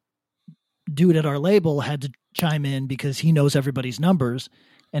dude at our label had to chime in because he knows everybody's numbers.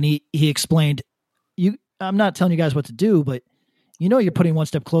 And he explained, I'm not telling you guys what to do, but you're putting One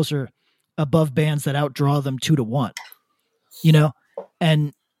Step Closer above bands that outdraw them 2-1,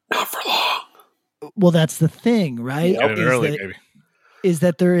 and not for long. Well, that's the thing, right? Is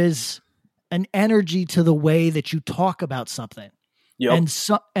that there is an energy to the way that you talk about something. Yep.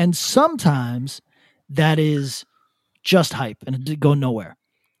 And sometimes that is just hype and it go nowhere.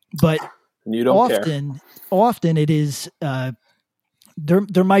 But you don't care. Often it is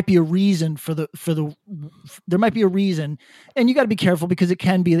there might be a reason there might be a reason, and you got to be careful because it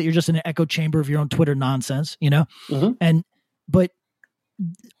can be that you're just in an echo chamber of your own Twitter nonsense, Mm-hmm. But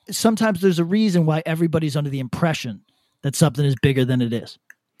sometimes there's a reason why everybody's under the impression that something is bigger than it is.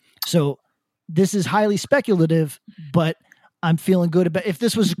 So this is highly speculative, but I'm feeling good about. If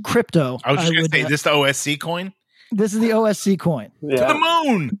this was crypto, I was just going to say, is this the OSC coin? This is the OSC coin. To the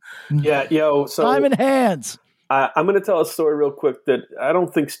moon. Yeah, yo. So I'm in hands. I'm going to tell a story real quick that I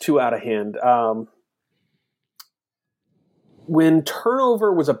don't think's too out of hand. When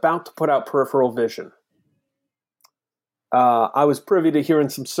Turnover was about to put out Peripheral Vision, I was privy to hearing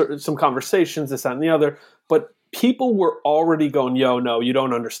some conversations, this, that, and the other, but people were already going, yo, no, you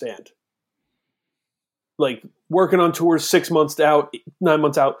don't understand. Like, working on tours 6 months out, 9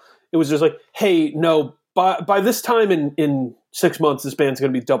 months out, it was just like, hey, no, by this time in 6 months, this band's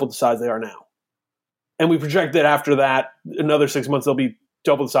going to be double the size they are now. And we project that after that, another 6 months, they'll be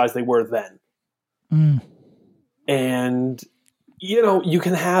double the size they were then. And, you know, you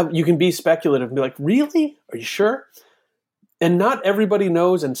can be speculative and be like, really? Are you sure? And not everybody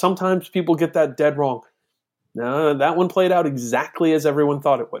knows, and sometimes people get that dead wrong. No, that one played out exactly as everyone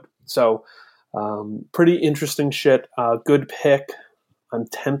thought it would. So, pretty interesting shit. Good pick. I'm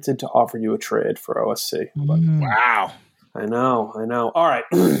tempted to offer you a trade for OSC. But Wow. I know. All right.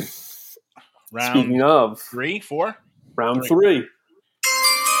 Speaking of 3, 4? Round 3.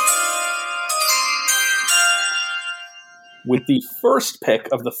 With the first pick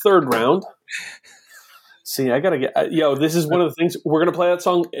of the third round. See, I gotta get. This is one of the things we're gonna play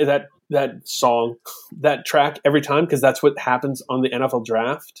that track every time because that's what happens on the NFL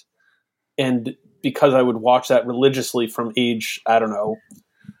draft. And because I would watch that religiously from age 12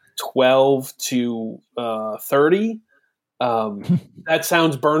 to 30, that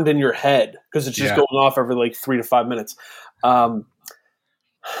sounds burned in your head because it's just going off every like 3 to 5 minutes. I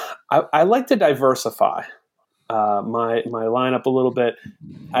like to diversify my lineup a little bit.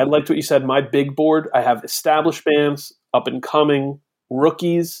 I liked what you said. My big board, I have established bands, up and coming,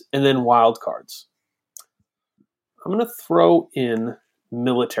 rookies, and then wild cards. I'm going to throw in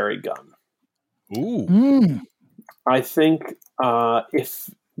Military Gun. Ooh. I think if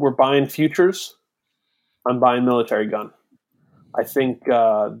we're buying futures, I'm buying Military Gun. I think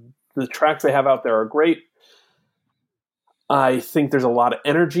the tracks they have out there are great. I think there's a lot of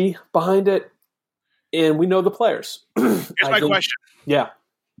energy behind it. And we know the players. Here's my question. Yeah.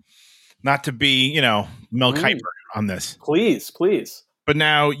 Not to be, Mel Kiper on this. Please. But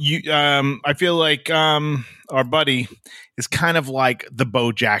now I feel like our buddy is kind of like the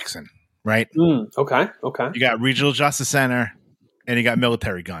Bo Jackson, right? Okay. You got Regional Justice Center and you got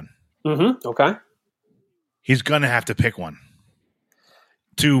Military Gun. Okay. He's going to have to pick one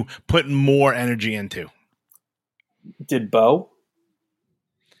to put more energy into. Did Bo?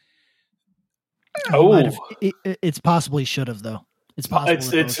 It's possibly should have though. It's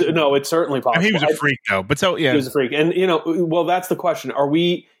possible. It's certainly possible. I mean, he was a freak though, but he was a freak. And well, that's the question.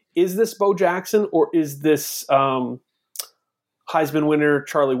 Is this Bo Jackson or is this Heisman winner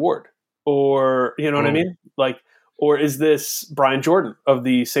Charlie Ward? Or you know what I mean? Like, or is this Brian Jordan of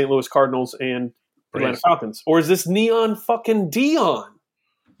the St. Louis Cardinals and Atlanta Falcons? Or is this Neon fucking Dion?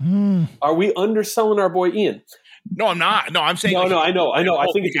 Are we underselling our boy Ian? No, I'm not. No, I'm saying no. I know. I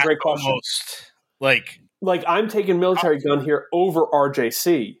think it's a great question. Like I'm taking Military Gun here over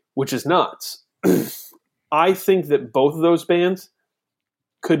RJC, which is nuts. I think that both of those bands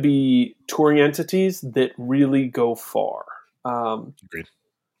could be touring entities that really go far. Agreed.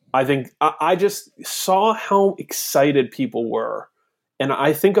 I think I just saw how excited people were. And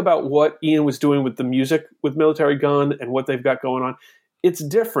I think about what Ian was doing with the music with Military Gun and what they've got going on. It's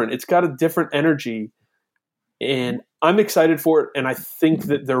different. It's got a different energy. And I'm excited for it, and I think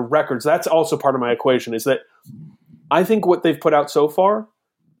that their records, that's also part of my equation, is that I think what they've put out so far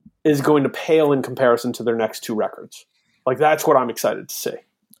is going to pale in comparison to their next 2 records. Like, that's what I'm excited to see.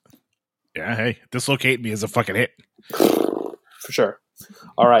 Yeah, hey, Dislocate Me is a fucking hit. For sure.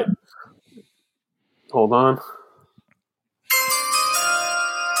 All right. Hold on.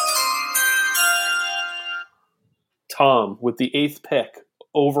 Tom, with the 8th pick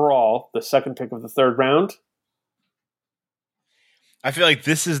overall, the second pick of the third round. I feel like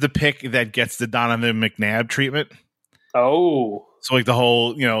this is the pick that gets the Donovan McNabb treatment. Oh. So like the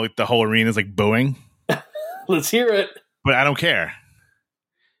whole arena is like booing. Let's hear it. But I don't care.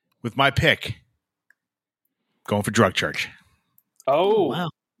 With my pick, going for Drug Church. Oh,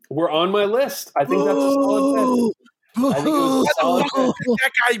 wow. We're on my list. I think that's a solid pick. I think it was a solid pick.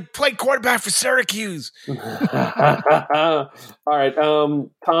 That guy played quarterback for Syracuse. All right.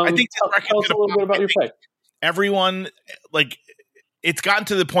 Tom, I think tell us a little bit about your pick. Everyone, like, it's gotten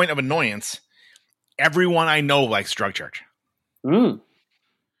to the point of annoyance. Everyone I know likes Drug Church. That,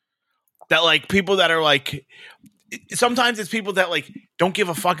 like, people that are like, sometimes it's people that like don't give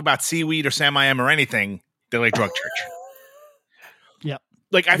a fuck about Seaweed or Sam I Am or anything. They like Drug Church. Yeah.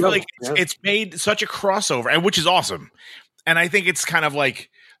 Like, I feel like it's made such a crossover, and which is awesome. And I think it's kind of like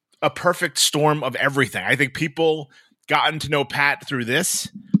a perfect storm of everything. I think people gotten to know Pat through this,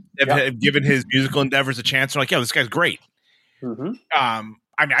 have given his musical endeavors a chance. They're like, "Yo, this guy's great." Mm-hmm. I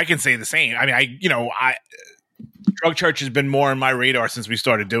mean, I can say the same. I mean, Drug Church has been more on my radar since we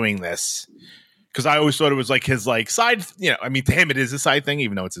started doing this, because I always thought it was like his like side. I mean, to him it is a side thing,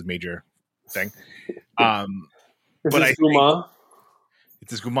 even though it's his major thing. But I think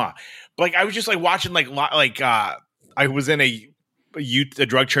it's his Guma. But like, I was just like watching I was in a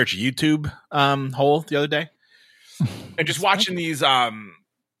Drug Church YouTube hole the other day, and just watching these live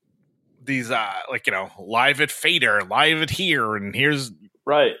at Fader, live at here, and here's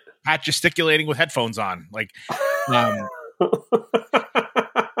Pat gesticulating with headphones on, like. I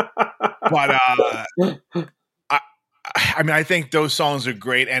mean, I think those songs are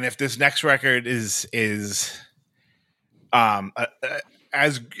great, and if this next record is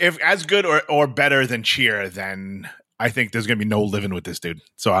as good or better than Cheer, then I think there's going to be no living with this dude.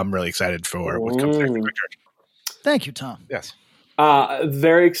 So I'm really excited for what comes next. Thank you, Tom. Yes.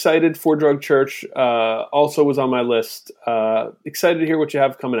 Very excited for Drug Church. Also was on my list. Excited to hear what you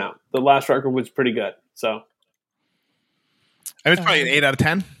have coming out. The last record was pretty good. So. And it's probably an 8 out of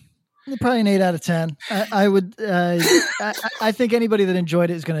 10. Probably an 8 out of 10. I would. I think anybody that enjoyed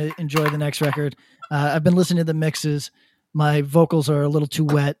it is going to enjoy the next record. I've been listening to the mixes. My vocals are a little too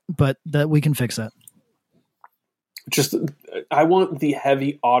wet, but that we can fix that. Just, I want the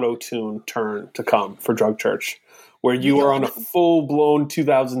heavy auto-tune turn to come for Drug Church, where you are on a full-blown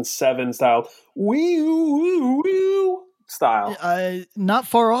 2007 style, wee style. Not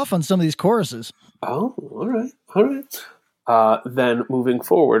far off on some of these choruses. Oh, all right. Then moving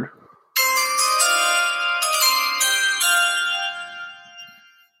forward.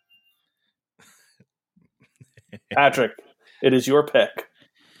 Patrick, it is your pick.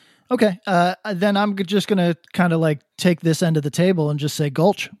 Okay. Then I'm just going to kind of like take this end of the table and just say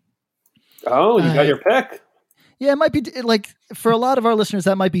Gulch. Oh, you got your pick. Yeah, it might be like for a lot of our listeners,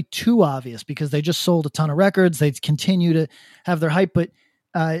 that might be too obvious because they just sold a ton of records. They continue to have their hype, but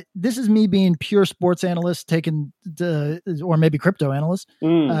this is me being pure sports analyst or maybe crypto analyst,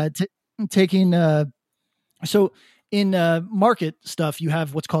 taking. So in market stuff, you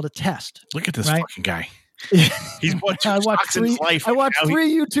have what's called a test. Look at this fucking guy. He's bought I watched three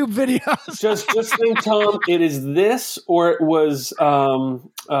YouTube videos. just think, Tom, it is this or it was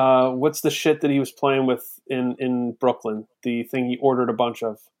what's the shit that he was playing with in Brooklyn? The thing he ordered a bunch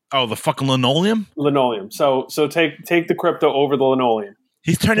of. Oh, the fucking linoleum. So take the crypto over the linoleum.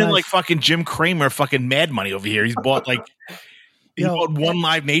 He's turning like fucking Jim Cramer, fucking Mad Money over here. He's bought like bought one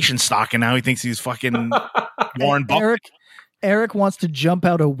Live Nation stock, and now he thinks he's fucking Warren Buffett. Eric wants to jump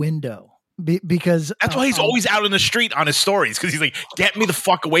out a window because that's why he's always out in the street on his stories, because he's like, "Get me the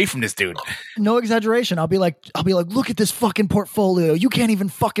fuck away from this dude." No exaggeration. I'll be like, look at this fucking portfolio. You can't even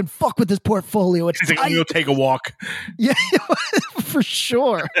fucking fuck with this portfolio. He's like, I'm gonna go take a walk. Yeah, for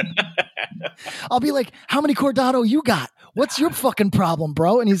sure. I'll be like, how many Cordado you got? What's your fucking problem,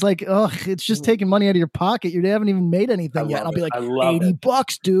 bro? And he's like, ugh, it's just taking money out of your pocket. You haven't even made anything yet. And I'll be like,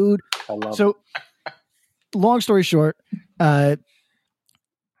 $80, dude. So long story short, there's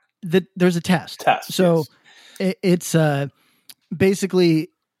a test. So it's basically,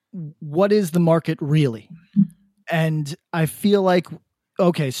 what is the market really? And I feel like,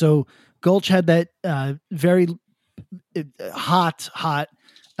 okay, so Gulch had that very hot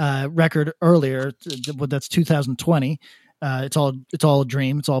record earlier. That's 2020. It's all a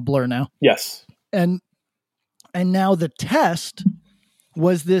dream. It's all blur now. Yes. And now the test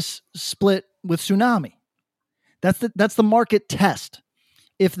was this split with Tsunami. That's the market test.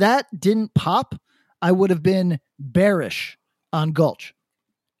 If that didn't pop, I would have been bearish on Gulch,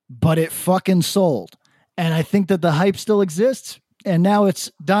 but it fucking sold. And I think that the hype still exists. And now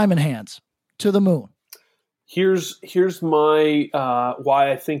it's Diamond Hands to the moon. Here's my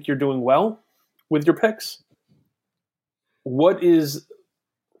why I think you're doing well with your picks. What is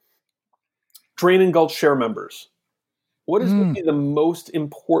Drain and Gulch share members? What is maybe the most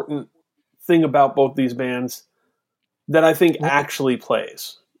important thing about both these bands that I think actually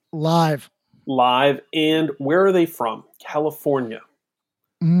plays? Live, and where are they from? California.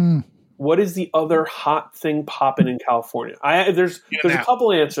 What is the other hot thing popping in California? There's a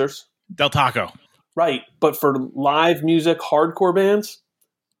couple answers. Del Taco. Right, but for live music, hardcore bands,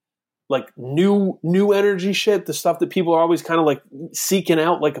 like new energy shit, the stuff that people are always kind of like seeking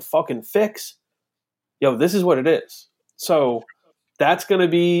out like a fucking fix, this is what it is. So that's going to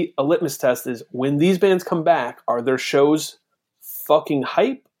be a litmus test, is when these bands come back, are their shows fucking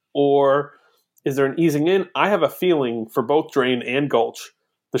hype or is there an easing in? I have a feeling for both Drain and Gulch,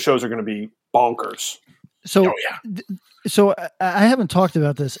 the shows are going to be bonkers. So, Oh, yeah. So I haven't talked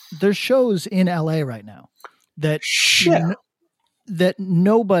about this. There's shows in LA right now that that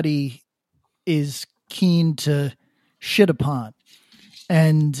nobody is keen to shit upon,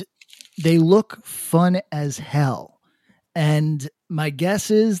 and they look fun as hell. And my guess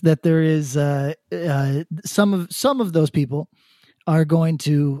is that there is some of those people are going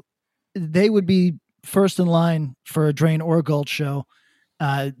to, they would be first in line for a Drain or a Gulch show.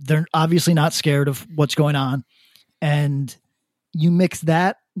 They're obviously not scared of what's going on, and you mix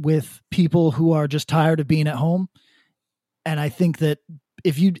that with people who are just tired of being at home. And I think that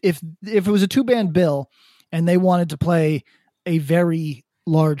if it was a 2-band bill and they wanted to play a very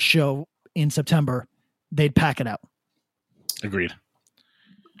large show in September, they'd pack it out. Agreed.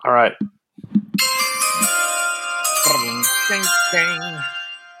 All right.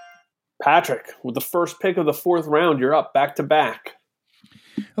 Patrick, with the first pick of the 4th round, you're up back to back.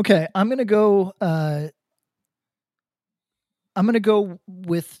 Okay. I'm going to go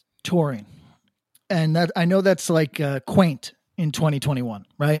with touring. And that, I know that's like quaint in 2021,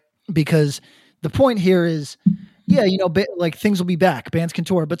 right? Because the point here is, yeah, like things will be back. Bands can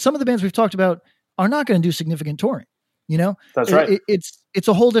tour, but some of the bands we've talked about are not going to do significant touring. That's right. It's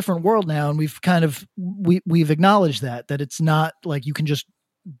a whole different world now, and we've kind of we've acknowledged that it's not like you can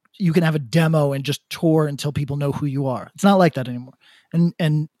have a demo and just tour until people know who you are. It's not like that anymore.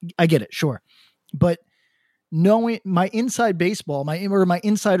 And I get it, sure, but knowing my inside baseball, my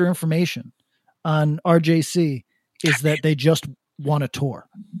insider information on RJC is that they just want to tour.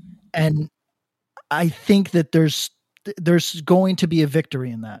 And I think that there's going to be a victory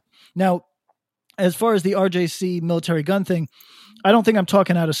in that. Now, as far as the RJC military gun thing, I don't think I'm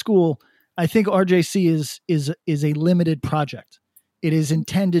talking out of school. I think RJC is a limited project. It is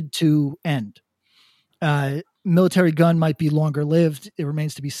intended to end. Military gun might be longer lived. It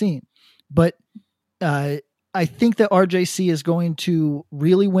remains to be seen. But I think that RJC is going to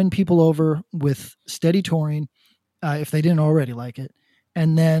really win people over with steady touring, if they didn't already like it.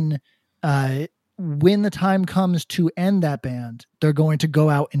 And then when the time comes to end that band, they're going to go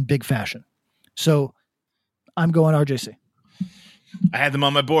out in big fashion. So I'm going RJC. I had them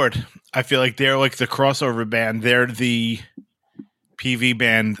on my board. I feel like they're like the crossover band. They're the PV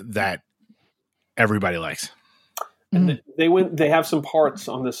band that everybody likes. And they have some parts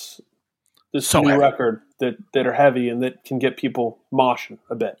on this so new heavy. record that are heavy and that can get people moshing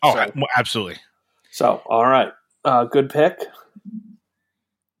a bit. Oh, absolutely. So, all right. Good pick.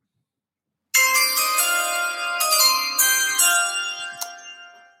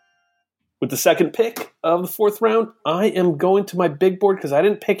 With the second pick of the 4th round, I am going to my big board because I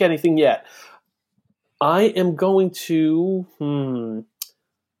didn't pick anything yet. I am going to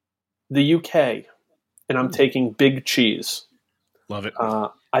the UK, and I'm taking Big Cheese. Love it.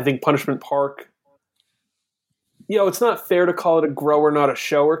 I think Punishment Park, it's not fair to call it a grower, not a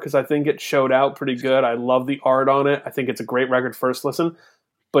shower, because I think it showed out pretty good. I love the art on it. I think it's a great record first listen.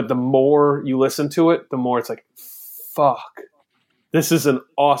 But the more you listen to it, the more it's like, fuck. This is an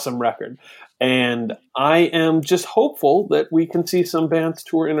awesome record. And I am just hopeful that we can see some bands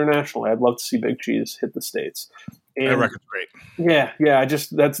tour internationally. I'd love to see Big Cheese hit the States. And that record's great. Yeah.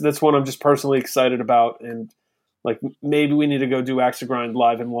 That's one I'm just personally excited about. And like maybe we need to go do Axe to Grind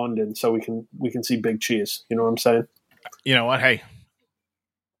live in London so we can see Big Cheese. You know what I'm saying? You know what? Hey.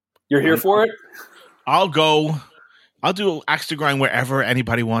 You're here for it? I'll do Axe to Grind wherever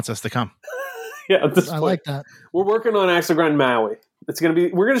anybody wants us to come. Yeah, at this point. I like that. We're working on Axe to Grind Maui.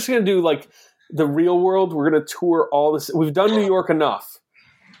 We're just gonna do like the real world. We're gonna tour all this. We've done New York enough.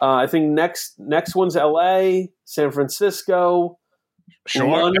 I think next one's LA, San Francisco, sure.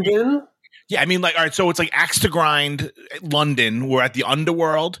 London. I mean, like, all right, so it's like Axe to Grind, London. We're at the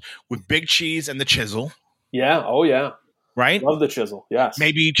Underworld with Big Cheese and the Chisel. Yeah. Oh yeah. Right. Love the Chisel. Yes.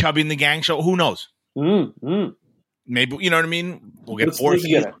 Maybe Chubby and the Gang show. Who knows? Maybe, you know what I mean? We'll get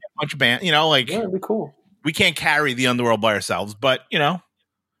a bunch of band, like, yeah, it'd be cool. We can't carry the Underworld by ourselves, but,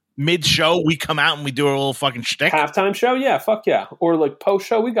 mid-show, we come out and we do our little fucking shtick. Halftime show? Yeah, fuck yeah. Or, like,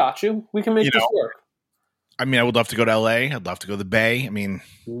 post-show, we got you. We can make this work. I mean, I would love to go to L.A. I'd love to go to the Bay. I mean,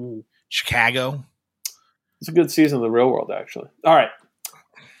 Chicago. It's a good season of the real world, actually. All right.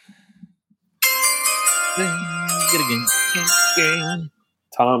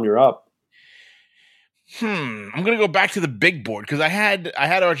 Tom, you're up. I'm going to go back to the big board because I had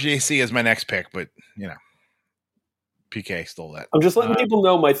RJC as my next pick, but, PK stole that. I'm just letting people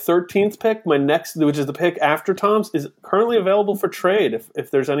know my 13th pick, my next, which is the pick after Tom's, is currently available for trade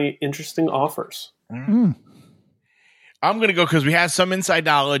if there's any interesting offers. I'm going to go because we have some inside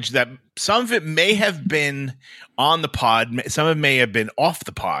knowledge that some of it may have been on the pod. Some of it may have been off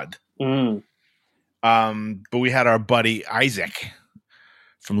the pod. But we had our buddy Isaac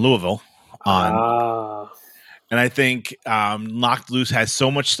from Louisville on. And I think Knocked Loose has so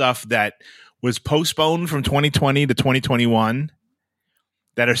much stuff that was postponed from 2020 to 2021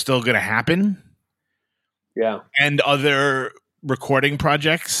 that are still going to happen. Yeah. And other recording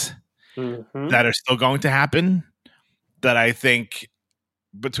projects that are still going to happen, that I think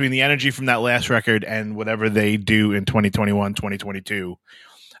between the energy from that last record and whatever they do in 2021, 2022,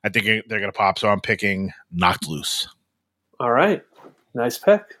 I think they're going to pop. So I'm picking Knocked Loose. All right. Nice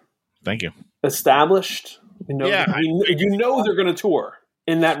pick. Thank you. Established. You know they're going to tour.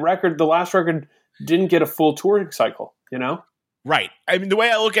 In that record, the last record didn't get a full touring cycle, you know? Right. I mean, the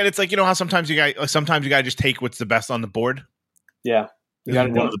way I look at it, it's like, you know how sometimes you got to just take what's the best on the board? Yeah. You got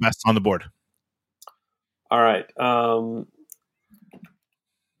to one of the best on the board. All right.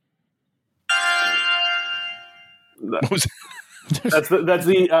 That's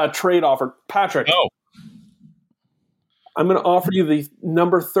the trade offer. Patrick. Oh. I'm going to offer you the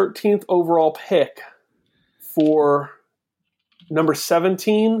number 13th overall pick for number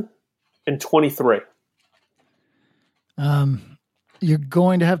 17 and 23. You're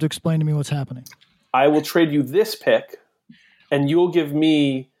going to have to explain to me what's happening. I will trade you this pick, and you'll give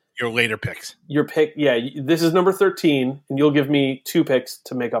me your later picks. Your pick, yeah. This is number 13, and you'll give me 2 picks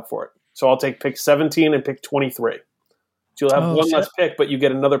to make up for it. So I'll take pick 17 and pick 23. So you'll have one less pick, but you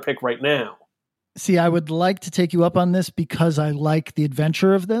get another pick right now. See, I would like to take you up on this because I like the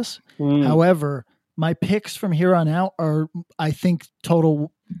adventure of this. However, my picks from here on out are, I think,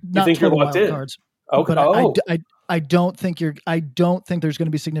 total. Not you think total you're locked wild in? Cards, Okay. but I don't think there's going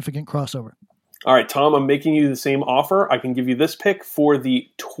to be significant crossover. All right, Tom, I'm making you the same offer. I can give you this pick for the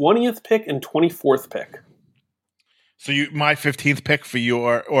 20th pick and 24th pick. So my 15th pick for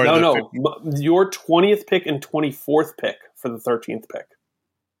your your 20th pick and 24th pick for the 13th pick.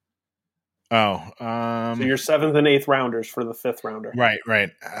 Oh, so your 7th and 8th rounders for the 5th rounder. Right.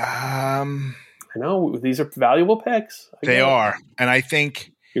 I know these are valuable picks. They are, and I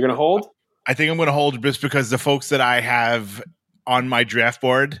think you're going to hold. I think I'm going to hold just because the folks that I have on my draft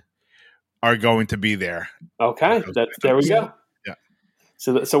board are going to be there. Okay, there we go. Yeah.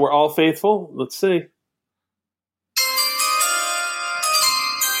 So we're all faithful. Let's see.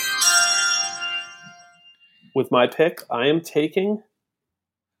 With my pick, I am taking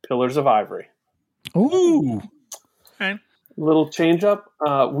Pillars of Ivory. Ooh. Okay. Little change up.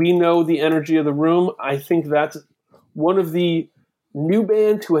 We know the energy of the room. I think that's one of the new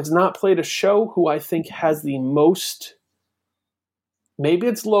band who has not played a show who I think has the most. Maybe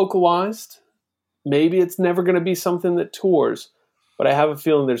it's localized. Maybe it's never going to be something that tours. But I have a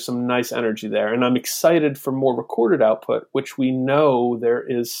feeling there's some nice energy there. And I'm excited for more recorded output, which we know there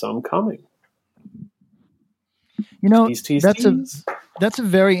is some coming. You know, tease. That's a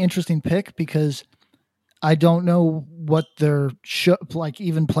very interesting pick because I don't know what their show, like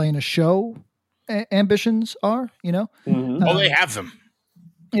even playing a show ambitions are, you know? Mm-hmm. They have them.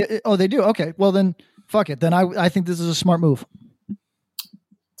 They do? Okay. Well, then fuck it. Then I think this is a smart move.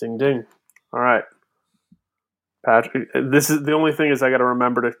 Ding, ding. All right. Patrick, this is the only thing is I got to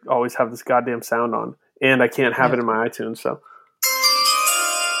remember to always have this goddamn sound on, and I can't have it in my iTunes, so.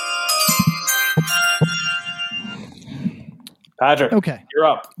 Patrick, okay, you're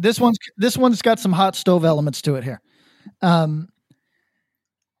up. This one's got some hot stove elements to it here.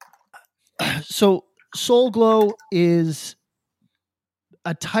 So Soul Glow is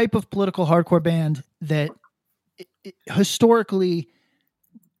a type of political hardcore band that historically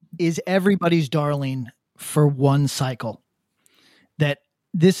is everybody's darling for one cycle. That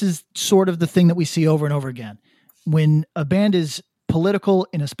this is sort of the thing that we see over and over again. When a band is political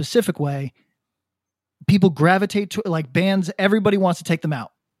in a specific way, people gravitate to it, like bands, everybody wants to take them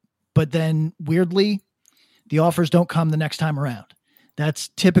out. But then weirdly, the offers don't come the next time around. That's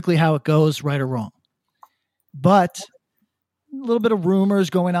typically how it goes, right or wrong. But a little bit of rumors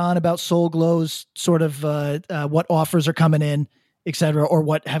going on about Soul Glow's sort of what offers are coming in, etc., or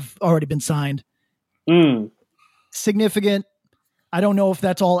what have already been signed. Significant. I don't know if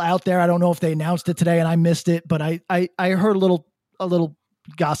that's all out there. I don't know if they announced it today and I missed it, but I heard a little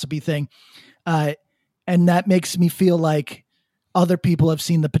gossipy thing. And that makes me feel like other people have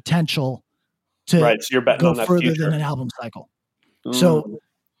seen the potential to so you're betting go on that further future. than an album cycle. So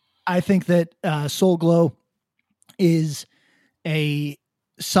I think that Soul Glow is a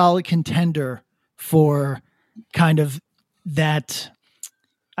solid contender for kind of that.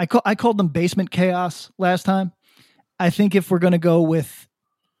 I called them Basement Chaos last time. I think if we're going to go with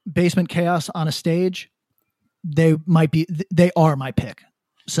Basement Chaos on a stage, they are my pick.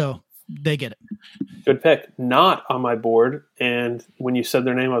 So they get it. Good pick. Not on my board. And when you said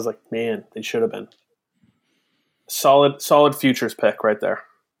their name, I was like, man, they should have been. Solid futures pick right there.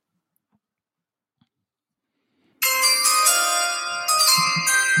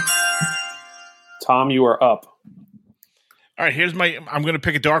 Tom, you are up. All right, I'm going to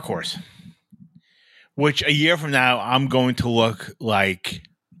pick a dark horse, which a year from now, I'm going to look like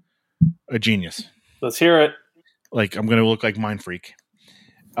a genius. Let's hear it. Like, I'm going to look like Mind Freak.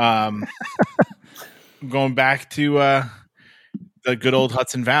 Going back to the good old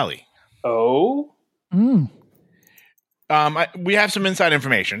Hudson Valley. Oh? Mm. We have some inside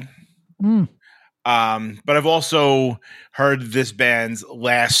information. Mm. But I've also heard this band's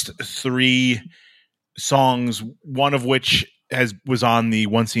last 3 songs, one of which was on the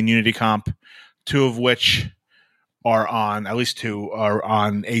One Scene Unity comp, 2 of which are on, at least 2 are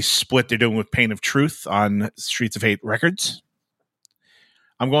on a split they're doing with Pain of Truth on Streets of Hate Records.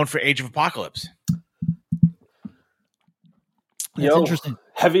 I'm going for Age of Apocalypse. That's interesting.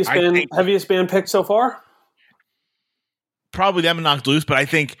 Heaviest band pick so far? Probably them and Knocked Loose, but I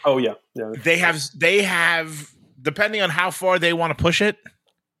think yeah. They have depending on how far they want to push it.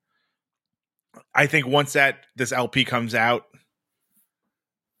 I think once this LP comes out,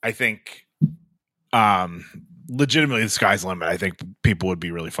 I think legitimately the sky's the limit. I think people would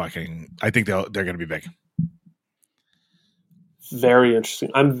be really I think they're going to be big. Very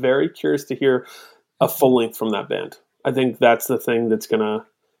interesting. I'm very curious to hear a full length from that band. I think that's the thing that's going to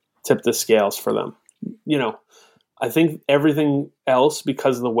tip the scales for them. I think everything else,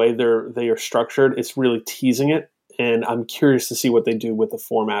 because of the way they are structured, it's really teasing it. And I'm curious to see what they do with the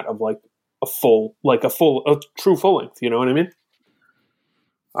format of like a true full length. You know what I mean?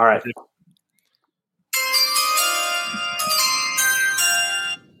 All right.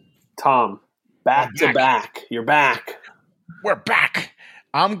 Tom, back to back. You're back. We're back.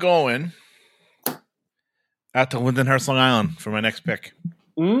 I'm going out to Lindenhurst, Long Island for my next pick.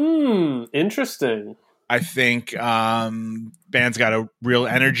 Interesting. I think band's got a real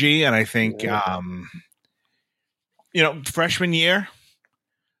energy, and I think freshman year,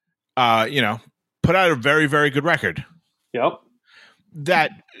 put out a very, very good record. Yep.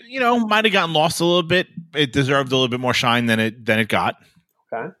 That might have gotten lost a little bit. It deserved a little bit more shine than it got.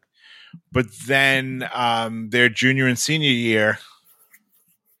 Okay. But then their junior and senior year,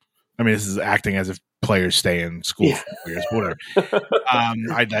 I mean, this is acting as if players stay in school for 4 years, whatever.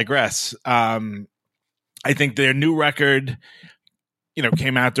 I digress. I think their new record,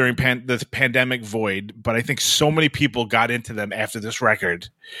 came out during the pandemic void, but I think so many people got into them after this record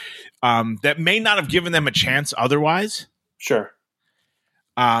that may not have given them a chance otherwise. Sure.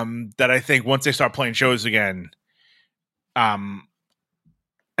 That I think once they start playing shows again, I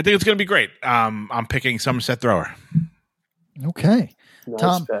think it's going to be great. I'm picking Somerset Thrower. Okay. Nice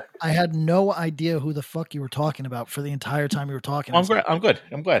Tom, pick. I had no idea who the fuck you were talking about for the entire time you were talking. I'm good.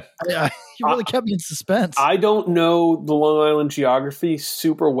 You really kept me in suspense. I don't know the Long Island geography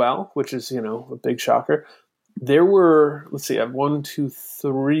super well, which is, a big shocker. There were, let's see, I have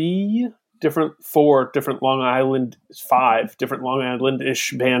 4 different Long Island, 5 different Long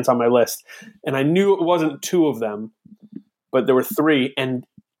Island-ish bands on my list. And I knew it wasn't 2 of them, but there were 3. And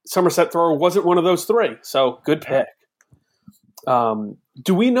Somerset Thrower wasn't one of those 3. So good pick.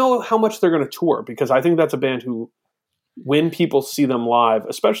 Do we know how much they're going to tour? Because I think that's a band who, when people see them live,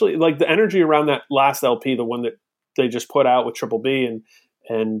 especially like the energy around that last LP, the one that they just put out with Triple B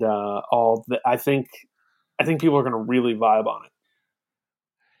and all that, I think people are going to really vibe on it.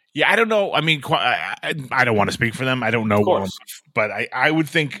 Yeah, I don't know. I mean, I don't want to speak for them. I don't know, but I would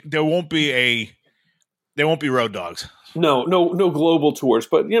think there won't be road dogs. No global tours,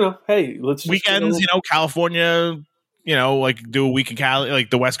 but hey, let's just, weekends. California. Like do a week in Cali, like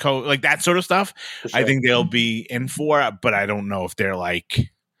the West Coast, like that sort of stuff. Sure. I think they'll be in for, but I don't know if they're flying to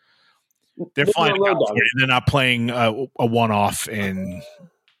California. They're not playing a one-off in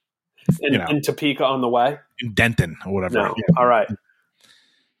Topeka on the way, in Denton or whatever. No. Yeah. All right.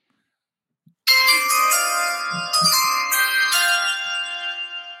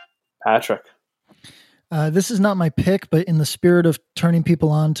 Patrick. This is not my pick, but in the spirit of turning people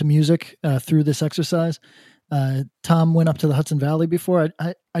on to music through this exercise, Tom went up to the Hudson Valley before.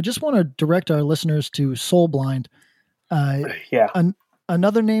 I just want to direct our listeners to Soul Blind.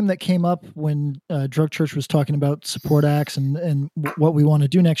 Another name that came up when Drug Church was talking about support acts and what we want to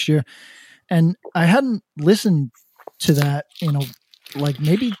do next year. And I hadn't listened to that,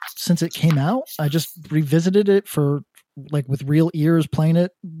 maybe since it came out. I just revisited it with real ears, playing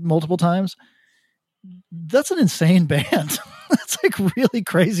it multiple times. That's an insane band. That's really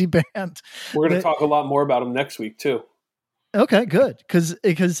crazy band. We're going to talk a lot more about them next week too. Okay, good.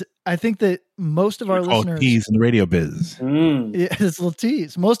 Because I think that most of our listeners tease in the radio biz. Yeah, it's a little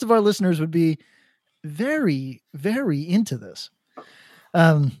tease. Most of our listeners would be very, very into this.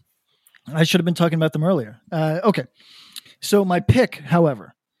 I should have been talking about them earlier. Okay. So my pick,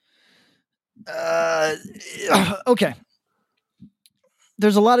 however, okay.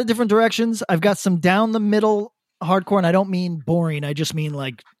 There's a lot of different directions. I've got some down the middle hardcore, and I don't mean boring. I just mean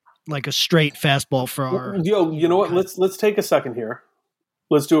like a straight fastball for our. You know what? Let's take a second here.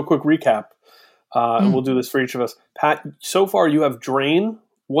 Let's do a quick recap. And we'll do this for each of us. Pat, so far you have Drain,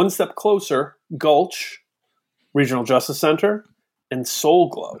 One Step Closer, Gulch, Regional Justice Center, and Soul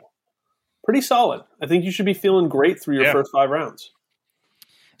Glow. Pretty solid. I think you should be feeling great through your first 5 rounds.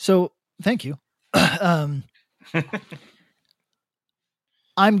 So thank you.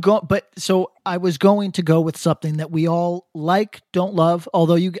 So I was going to go with something that we all like, don't love.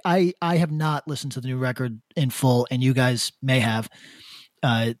 Although I have not listened to the new record in full, and you guys may have.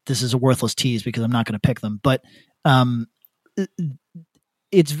 This is a worthless tease because I'm not going to pick them, but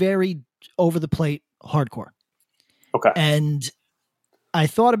it's very over the plate hardcore. Okay. And I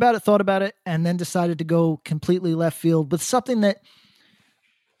thought about it, and then decided to go completely left field with something that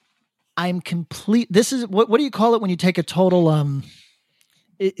this is what do you call it when you take a total,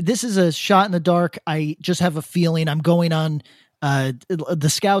 this is a shot in the dark. I just have a feeling I'm going on, the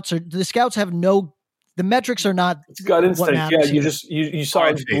scouts have no, the metrics are not. It's gut instinct. Yeah. You saw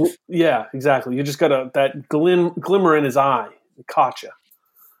it. Yeah, exactly. You just got that glimmer in his eye. It caught you.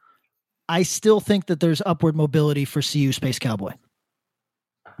 I still think that there's upward mobility for CU Space Cowboy.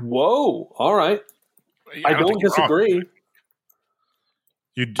 Whoa! All right, yeah, I don't disagree.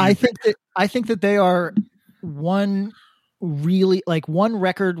 I think that they are one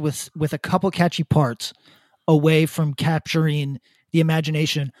record with a couple catchy parts away from capturing the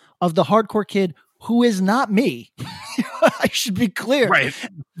imagination of the hardcore kid who is not me. I should be clear. Right.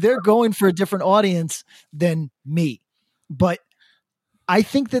 They're going for a different audience than me, but I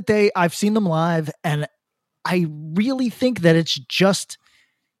think that I've seen them live, and I really think that it's just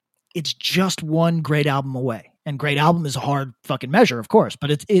one great album away. And great album is a hard fucking measure, of course,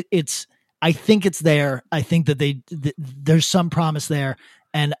 but it's I think it's there. I think that there's some promise there,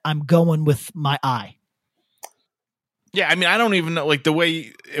 and I'm going with my eye. Yeah, I mean, I don't even know, like, the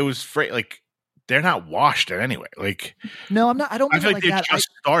way it was like, they're not washed in any way. Like, no, I'm not. I don't. I feel like they're just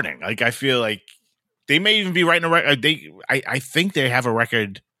starting. Like, I feel like they may even be writing a record. I think they have a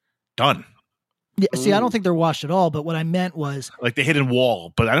record done. Yeah, see, I don't think they're washed at all. But what I meant was like the hidden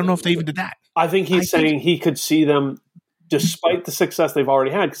wall. But I don't know if they even did that. I think he's saying he could see them, despite the success they've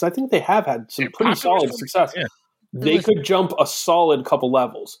already had, because I think they have had some pretty solid success. Yeah. They could jump a solid couple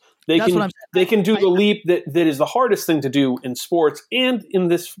levels. They can do the leap that is the hardest thing to do in sports and in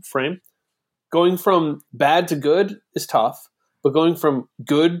this frame. Going from bad to good is tough, but going from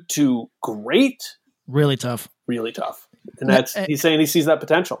good to great, really tough. And he's saying he sees that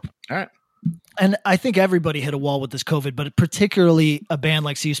potential. All right. And I think everybody hit a wall with this COVID, but particularly a band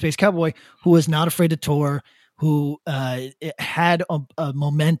like CU Space Cowboy, who was not afraid to tour, who had a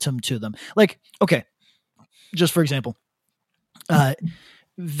momentum to them. Like, okay, just for example,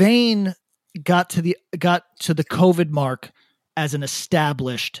 Vane got to the COVID mark as an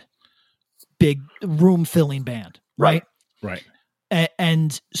established big room filling band, right? Right.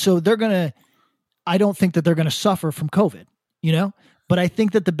 And so I don't think that they're going to suffer from COVID, but I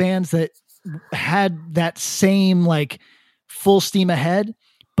think that the bands that had that same like full steam ahead,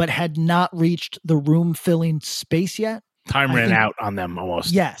 but had not reached the room filling space yet. Time ran out on them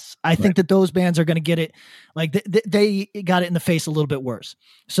almost. Yes. I think that those bands are going to get it. Like they got it in the face a little bit worse.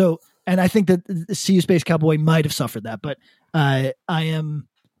 So, and I think that the CU Space Cowboy might have suffered that, but I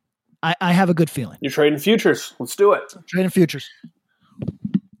have a good feeling. You're trading futures. Let's do it. Trading futures.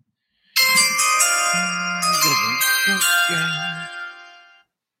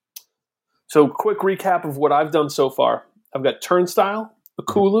 So, quick recap of what I've done so far. I've got Turnstile,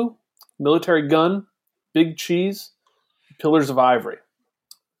 Akulu, Military Gun, Big Cheese, Pillars of Ivory.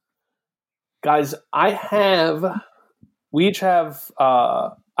 Guys, I have 3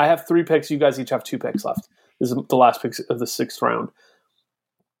 picks. You guys each have 2 picks left. This is the last pick of the 6th round.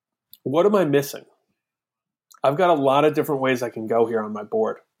 What am I missing? I've got a lot of different ways I can go here on my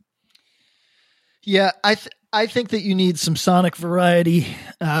board. Yeah, I think that you need some sonic variety.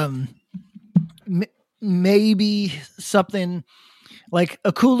 Maybe something like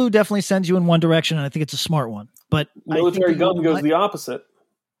Akulu definitely sends you in one direction, and I think it's a smart one. But Military Gun goes the opposite.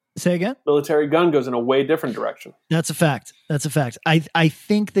 Say again? Military Gun goes in a way different direction. That's a fact. I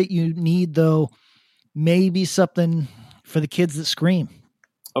think that you need, though, maybe something for the kids that scream.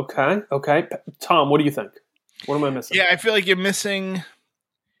 Okay. Tom, what do you think? What am I missing? Yeah, I feel like you're missing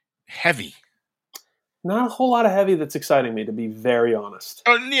heavy. not a whole lot of heavy that's exciting me, to be very honest.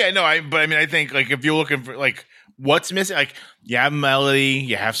 Oh yeah, no, I think like if you're looking for like what's missing, like you have melody,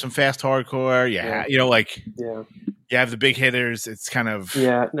 you have some fast hardcore, you have you have the big hitters. It's kind of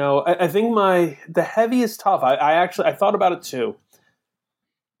No, I think the heavy is tough. I thought about it too.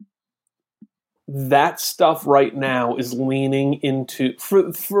 That stuff right now is leaning into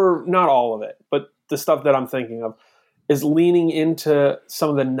for not all of it, but the stuff that I'm thinking of is leaning into some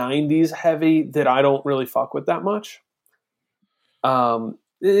of the 90s heavy that I don't really fuck with that much.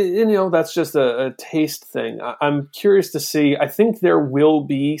 That's just a taste thing. I'm curious to see. I think there will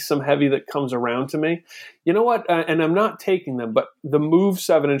be some heavy that comes around to me. You know what? And I'm not taking them, but the Move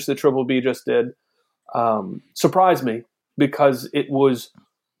 7-inch that Triple B just did surprised me because it was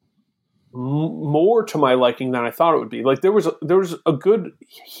more to my liking than I thought it would be. Like there was a good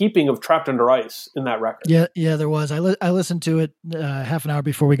heaping of Trapped Under Ice in that record. Yeah, there was. I listened to it half an hour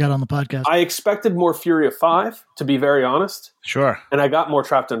before we got on the podcast. I expected more Fury of 5, to be very honest. Sure. And I got more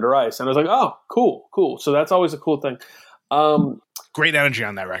Trapped Under Ice, and I was like, oh, cool. So that's always a cool thing. Great energy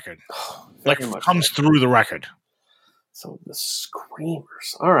on that record. Like comes through the record. So the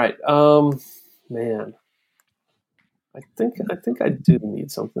screamers. All right, man. I think I do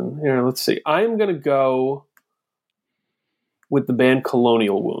need something here. Let's see. I'm gonna go with the band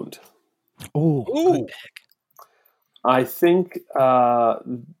Colonial Wound. Ooh. Good pick. I think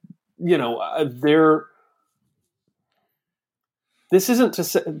they're. This isn't to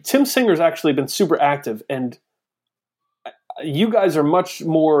say Tim Singer's actually been super active, and you guys are much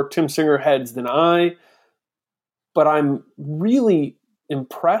more Tim Singer heads than I. But I'm really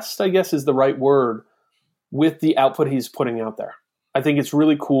impressed, I guess is the right word, with the output he's putting out there. I think it's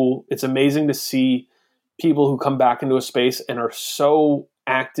really cool. It's amazing to see people who come back into a space and are so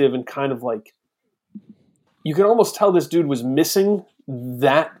active and kind of like, you can almost tell this dude was missing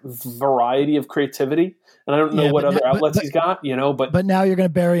that variety of creativity. And I don't know what other outlets he's got, but now you're going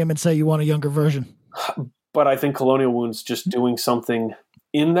to bury him and say you want a younger version. But I think Colonial Wound's just doing something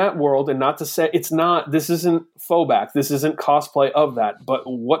in that world, and not to say this isn't faux-back, this isn't cosplay of that, but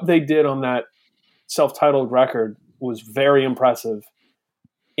what they did on that self-titled record was very impressive,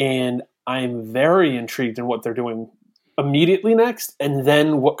 and I'm very intrigued in what they're doing immediately next, and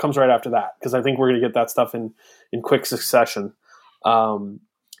then what comes right after that, because I think we're going to get that stuff in quick succession.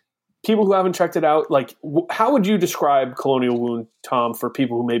 People who haven't checked it out, like, how would you describe Colonial Wound, Tom, for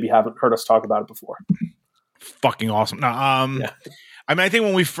people who maybe haven't heard us talk about it before? Fucking awesome. No, I mean, I think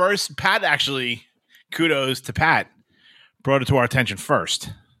when we first, Pat actually, kudos to Pat, brought it to our attention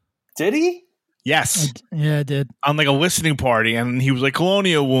first. Did he? Yes. I did. On like a listening party, and he was like,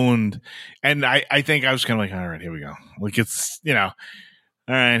 Colonial Wound. And I think I was kind of like, all right, here we go. Like, it's, all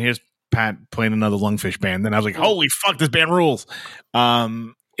right, here's Pat playing another Lungfish band. Then I was like, holy fuck, this band rules.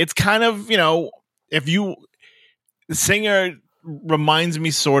 It's kind of, the singer reminds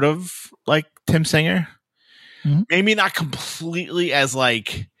me sort of like Tim Singer. Mm-hmm. Maybe not completely as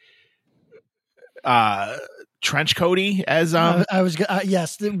like trench coaty as I was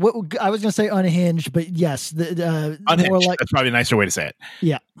yes. I was gonna say unhinged, but yes, unhinged. More like, that's probably a nicer way to say it.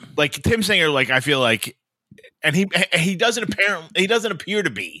 Yeah, like Tim Singer. Like I feel like, and he doesn't appear to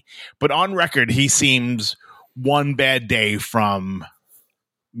be, but on record he seems one bad day from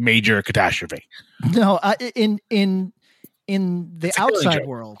major catastrophe. No, in the outside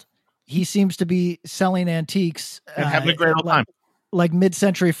world, he seems to be selling antiques and having a great old time. Like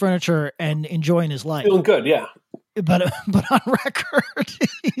mid-century furniture and enjoying his life. Feeling good, yeah. But on record,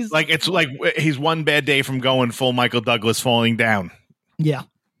 he's one bad day from going full Michael Douglas, falling down. Yeah.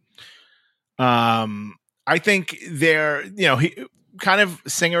 I think they're, he kind of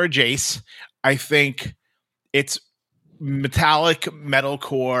Singer or Jace. I think it's metallic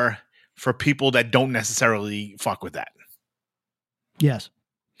metalcore for people that don't necessarily fuck with that. Yes.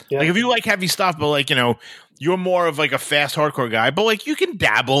 Yeah. Like if you like heavy stuff, but like, you're more of like a fast hardcore guy, but like you can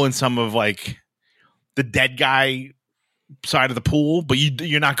dabble in some of like the Dead Guy side of the pool, but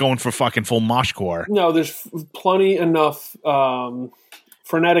you're not going for fucking full moshcore. No, there's plenty enough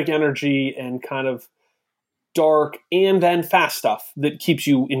frenetic energy and kind of dark and then fast stuff that keeps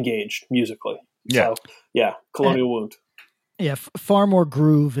you engaged musically. Yeah. So, yeah, Colonial Wound. Yeah, far more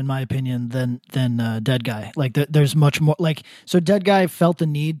groove in my opinion than Dead Guy. Like there's much more like, so Dead Guy felt the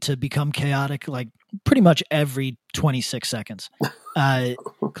need to become chaotic like pretty much every 26 seconds.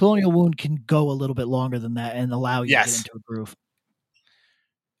 Colonial Wound can go a little bit longer than that and allow you to get into a groove.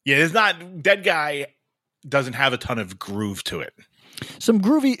 Yeah, there's not, Dead Guy doesn't have a ton of groove to it. Some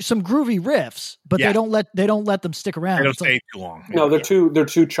groovy riffs, but they don't let them stick around. They don't stay too long. No, they're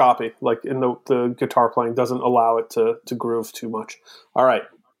too choppy. Like in the guitar playing doesn't allow it to groove too much. All right.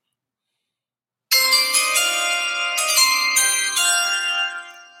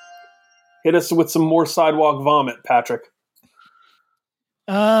 Hit us with some more sidewalk vomit, Patrick.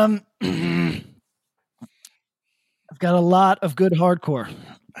 I've got a lot of good hardcore.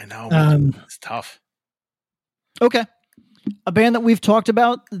 I know. It's tough. Okay. A band that we've talked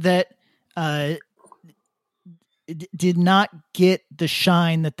about that did not get the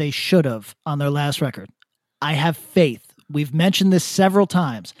shine that they should have on their last record. I Have Faith. We've mentioned this several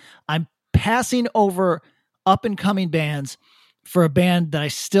times. I'm passing over up-and-coming bands for a band that I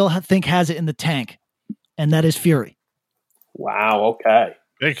still think has it in the tank, and that is Fury. Wow, okay.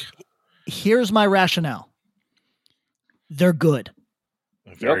 Big. Here's my rationale. They're good.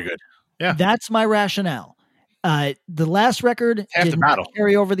 Very good. Yeah. That's my rationale. The last record did not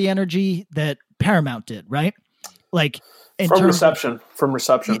carry over the energy that Paramount did, right? Like from reception.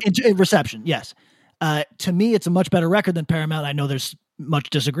 In reception, yes. To me, it's a much better record than Paramount. I know there's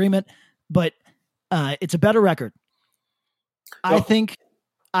much disagreement, but it's a better record. Yep.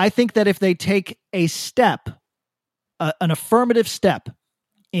 I think that if they take a step, an affirmative step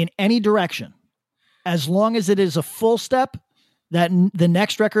in any direction, as long as it is a full step, that the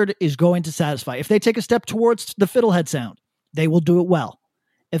next record is going to satisfy. If they take a step towards the fiddlehead sound, they will do it well.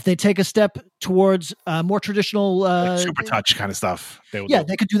 If they take a step towards more traditional, like super touch kind of stuff, they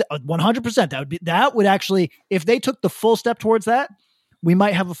could do that 100%. That would actually, if they took the full step towards that, we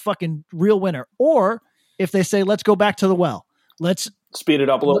might have a fucking real winner. Or if they say, let's go back to the well, let's speed it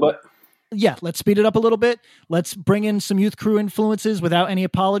up a little bit. Yeah, let's speed it up a little bit. Let's bring in some Youth Crew influences without any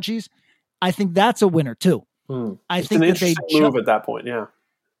apologies. I think that's a winner too. I think an interesting move at that point. Yeah,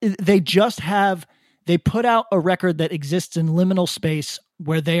 they put out a record that exists in liminal space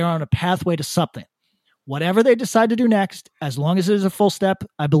where they are on a pathway to something. Whatever they decide to do next, as long as it is a full step,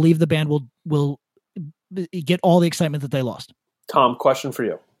 I believe the band will get all the excitement that they lost. Tom, question for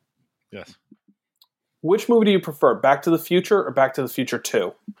you. Yes. Which movie do you prefer, Back to the Future or Back to the Future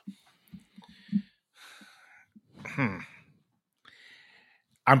 2?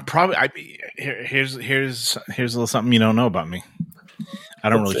 I'm probably here's a little something you don't know about me. I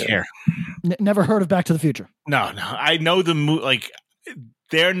don't really care. Never heard of Back to the Future. No. I know the movie. Like,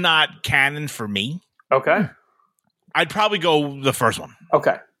 they're not canon for me. Okay. I'd probably go the first one.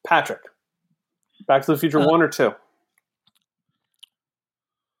 Okay, Patrick. Back to the Future 1 or 2?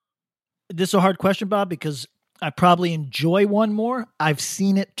 This is a hard question, Bob, because I probably enjoy 1 more. I've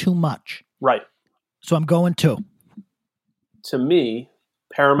seen it too much. Right. So I'm going 2. To me,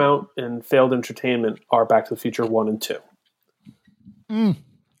 Paramount and Failed Entertainment are Back to the Future 1 and 2.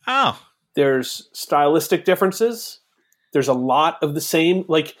 Oh. There's stylistic differences. There's a lot of the same.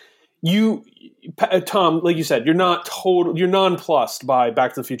 Like you, Tom, like you said, you're nonplussed by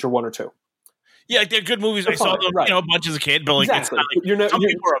Back to the Future 1 or 2. Yeah, they're good movies. I saw them, a bunch as a kid, but like, exactly. It's not like some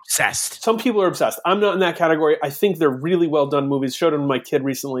people are obsessed. Some people are obsessed. I'm not in that category. I think they're really well done movies. Showed them to my kid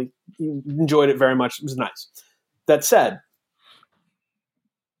recently. He enjoyed it very much. It was nice. That said,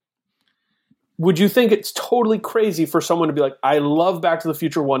 would you think it's totally crazy for someone to be like, I love Back to the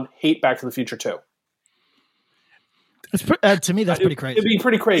Future 1, hate Back to the Future 2? To me, that's pretty crazy. It'd be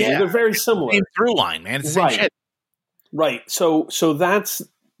pretty crazy. Yeah. They're very similar. Same through line, man. It's the same shit. Right. So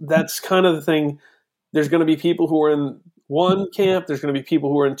that's kind of the thing. There's going to be people who are in 1 camp. There's going to be people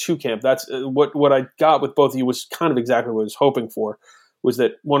who are in 2 camp. That's what I got with both of you was kind of exactly what I was hoping for, was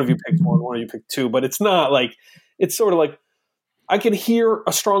that one of you picked 1, one of you picked 2. But it's not like, it's sort of like, I can hear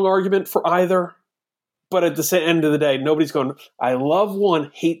a strong argument for either, but at the end of the day, nobody's going, I love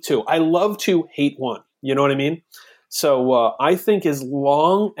 1, hate 2. I love 2, hate 1. You know what I mean? So I think as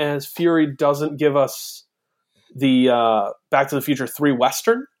long as Fury doesn't give us the Back to the Future 3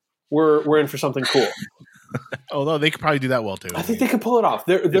 Western, we're in for something cool. Although they could probably do that well too. I think they could pull it off.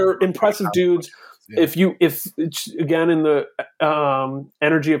 They're impressive dudes. Yeah. If it's, again, in the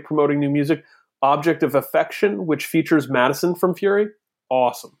energy of promoting new music, Object of Affection, which features Madison from Fury,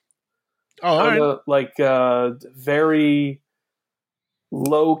 awesome. Oh, all right. Very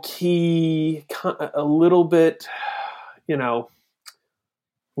low key, a little bit, a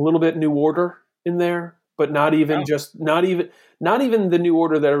little bit New Order in there, but not even the New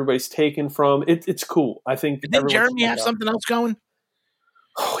Order that everybody's taken from. It's cool. I think. Did Jeremy have something else going?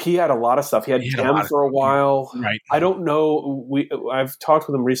 Oh, he had a lot of stuff. He had Gem for a while. Right. I don't know. I've talked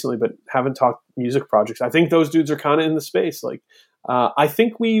with him recently, but haven't talked music projects. I think those dudes are kind of in the space. Like, I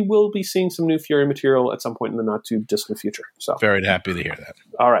think we will be seeing some new Fury material at some point in the not too distant future. So very happy to hear that.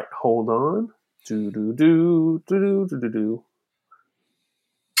 All right, hold on. Do.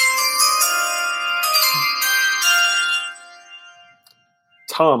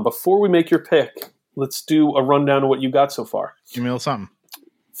 Tom, before we make your pick, let's do a rundown of what you got so far. Give me a little something.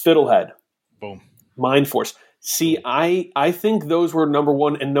 Fiddlehead. Boom. Mind Force. See, I think those were number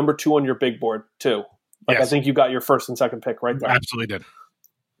 1 and number 2 on your big board too. Like Yes. I think you got your first and second pick right there. Absolutely did.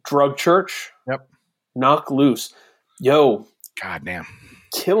 Drug Church. Yep. Knock Loose. Yo. God damn.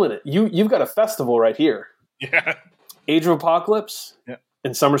 Killing it. You've got a festival right here. Yeah. Age of Apocalypse. Yep.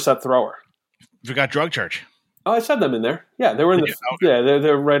 And Somerset Thrower. We got Drug Church. Oh, I said them in there. Yeah, they were in the. Yeah, okay.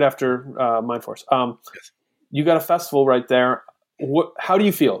 They're right after Mind Force. Yes. You got a festival right there. How do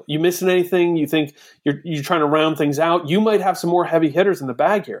you feel? You missing anything? You think you're trying to round things out? You might have some more heavy hitters in the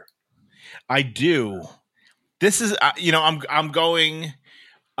bag here. I do. This is I'm going.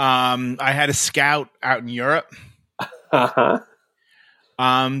 I had a scout out in Europe. Uh-huh.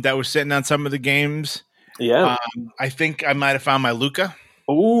 That was sitting on some of the games. Yeah. I think I might have found my Luka.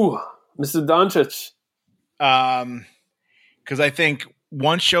 Ooh, Mr. Doncic. Because I think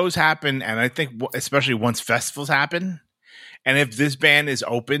once shows happen, and I think especially once festivals happen, and if this band is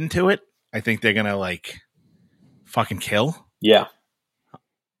open to it, I think they're gonna like fucking kill. Yeah.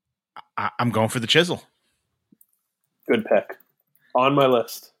 I'm going for the Chisel. Good pick. On my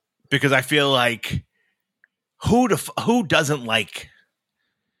list. Because I feel like who doesn't like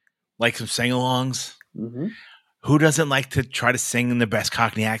some sing-alongs? Mm-hmm. Who doesn't like to try to sing in the best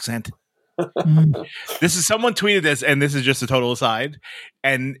Cockney accent? This is someone tweeted this, and this is just a total aside.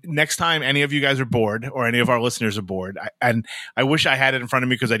 And next time any of you guys are bored, or any of our listeners are bored, and I wish I had it in front of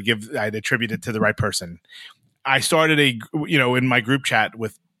me because I'd attribute it to the right person. I started in my group chat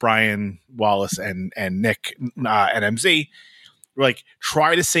with Brian Wallace and Nick at MZ. Like,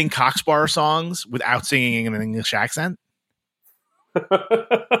 try to sing Coxbar songs without singing in an English accent.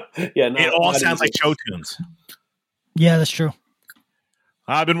 Yeah, it all sounds like show tunes. Yeah, that's true.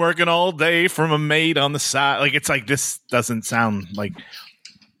 I've been working all day from a maid on the side. Like, it's like, this doesn't sound like.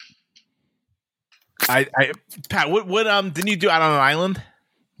 Pat, what didn't you do Out on an Island?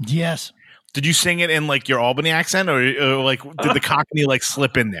 Yes. Did you sing it in like your Albany accent, or like did the Cockney like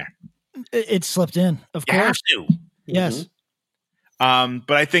slip in there? It slipped in, of You have course. to. Yes.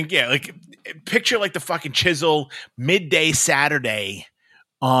 But I think, like, picture like the fucking Chisel midday Saturday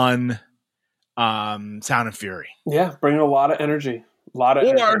on Sound and Fury. Yeah, bringing a lot of energy.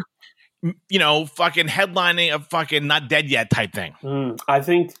 Fucking headlining a fucking Not Dead Yet type thing. I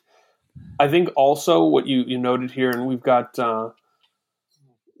think also what you noted here, and we've got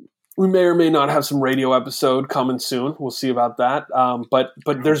we may or may not have some radio episode coming soon. We'll see about that. But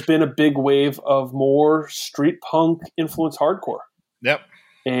there's been a big wave of more street punk influenced hardcore. Yep.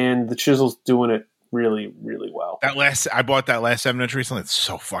 And the Chisel's doing it really, really well. I bought that last 7-inch recently. It's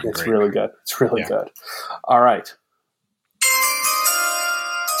so fucking It's great. really good. It's really good. All right.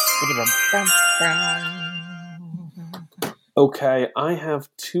 Okay, I have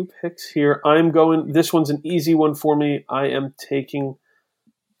 2 picks here. This one's an easy one for me. I am taking,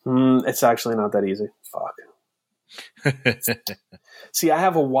 it's actually not that easy. Fuck. See, I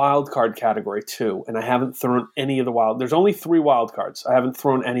have a wild card category too, and I haven't thrown any of the there's only 3 wild cards. I haven't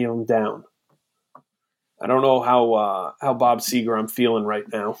thrown any of them down. I don't know how Bob Seger I'm feeling right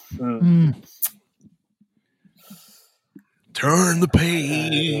now. Turn the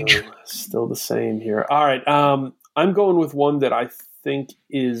page. Still the same here. All right. I'm going with one that I think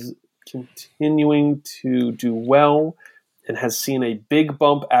is continuing to do well and has seen a big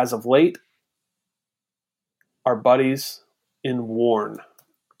bump as of late. Our buddies in Warren.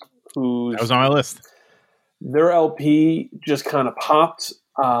 That was on my list. Their LP just kind of popped.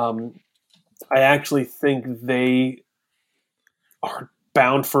 I actually think they are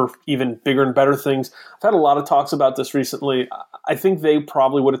bound for even bigger and better things. I've had a lot of talks about this recently. I think they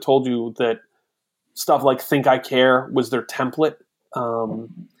probably would have told you that stuff like Think I Care was their template.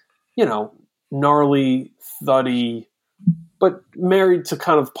 Gnarly, thuddy, but married to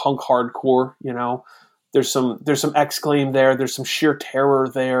kind of punk hardcore, There's some exclaim there. There's some sheer terror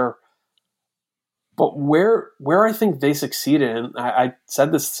there. But where I think they succeeded, and I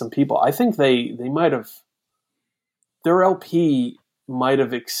said this to some people, I think they might have, their LP might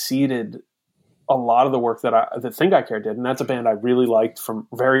have exceeded a lot of the work that Think I Care did, and that's a band I really liked from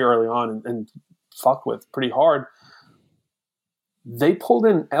very early on and fucked with pretty hard. They pulled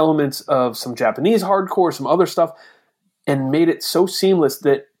in elements of some Japanese hardcore, some other stuff, and made it so seamless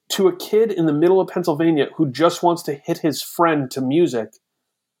that to a kid in the middle of Pennsylvania who just wants to hit his friend to music,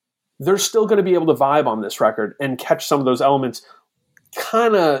 they're still going to be able to vibe on this record and catch some of those elements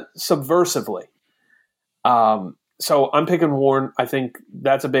kind of subversively. So I'm picking Warren. I think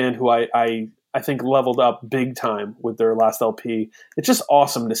that's a band who I think leveled up big time with their last LP. It's just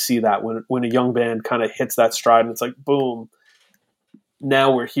awesome to see that when a young band kind of hits that stride and it's like, boom,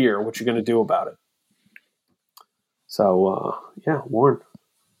 now we're here. What you going to do about it? So, Warren.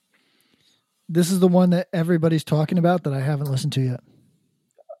 This is the one that everybody's talking about that I haven't listened to yet.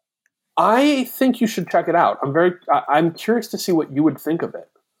 I think you should check it out. I'm curious to see what you would think of it.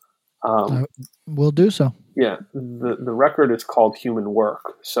 We'll do so. Yeah, the record is called Human Work,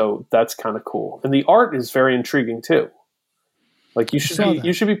 so that's kind of cool, and the art is very intriguing too. Like you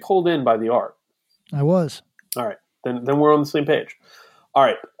should be pulled in by the art. I was. All right, then we're on the same page. All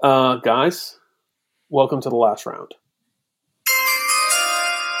right, guys, welcome to the last round.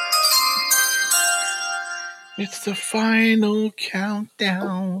 It's the final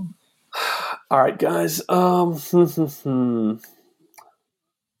countdown. All right, guys. I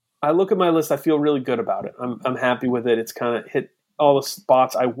look at my list. I feel really good about it. I'm happy with it. It's kind of hit all the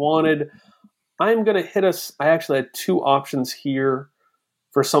spots I wanted. I'm going to hit us. I actually had two options here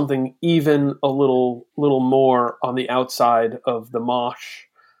for something even a little more on the outside of the mosh.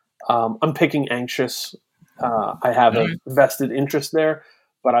 I'm picking Anxious. I have a vested interest there,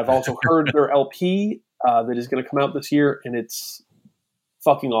 but I've also heard their LP that is going to come out this year, and it's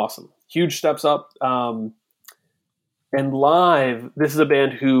fucking awesome. Huge steps up. And live, this is a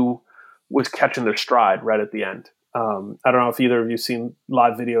band who was catching their stride right at the end. I don't know if either of you seen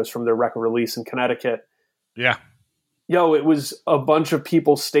live videos from their record release in Connecticut. Yeah. Yo, it was a bunch of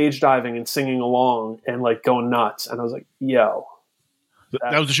people stage diving and singing along and like going nuts. And I was like, yo.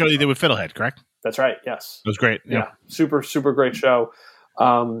 That was the show you did with Fiddlehead, correct? That's right, yes. It was great. Yeah. Super, super great show.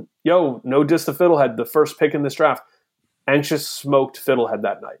 No diss to Fiddlehead. The first pick in this draft, Anxious smoked Fiddlehead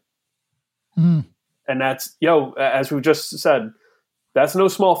that night. Mm. And that's, as we've just said, that's no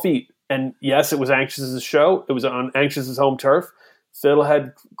small feat. And yes, it was Anxious's show. It was on Anxious's home turf.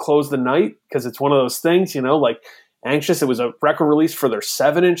 Fiddlehead closed the night because it's one of those things, like Anxious, it was a record release for their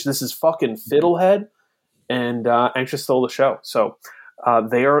 7-inch. This is fucking Fiddlehead. And Anxious stole the show. So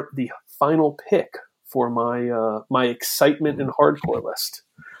they are the final pick for my excitement and hardcore list.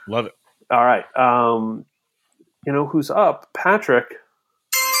 Love it. All right. Who's up? Patrick.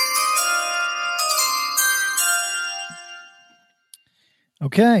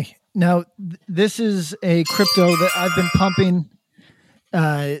 Okay. Now, this is a crypto that I've been pumping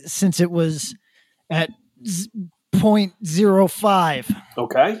since it was at 0.05.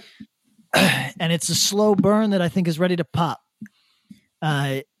 Okay. And it's a slow burn that I think is ready to pop.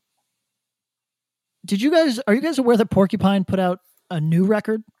 Are you guys aware that Porcupine put out a new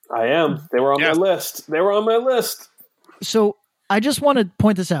record? I am. They were on my list. So I just want to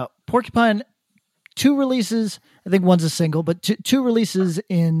point this out. Porcupine, 2 releases. I think one's a single, but two releases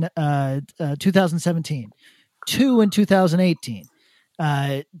in 2017, 2 in 2018,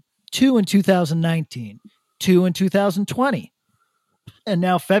 2 in 2019, 2 in 2020, and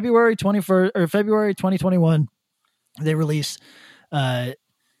now February 2021, they release the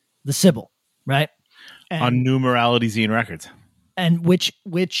Sybil, right? And, on New Morality Zine Records, and which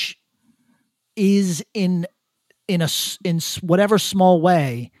is in whatever small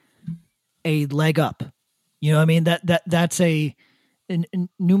way a leg up. You know what I mean? That's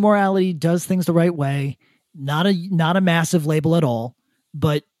New Morality does things the right way. Not a massive label at all,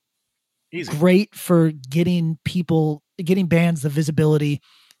 but easy. Great for getting bands the visibility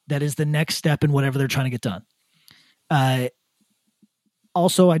that is the next step in whatever they're trying to get done.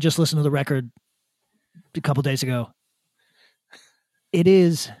 Also, I just listened to the record a couple days ago. It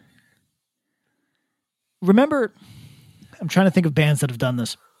is. Remember, I'm trying to think of bands that have done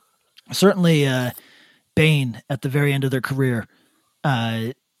this. Certainly, Bane at the very end of their career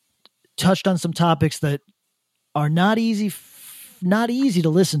touched on some topics that are not easy to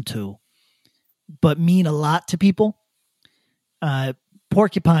listen to, but mean a lot to people.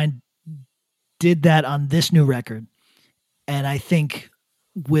 Porcupine did that on this new record, and I think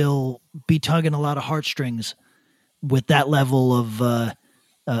will be tugging a lot of heartstrings with that level of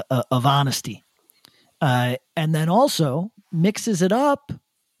honesty, and then also mixes it up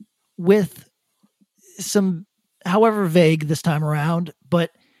with some, however vague this time around,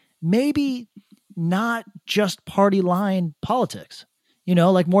 but maybe not just party line politics,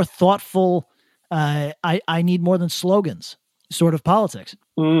 like more thoughtful, I need more than slogans sort of politics.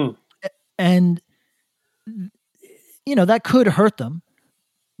 Mm. And, that could hurt them.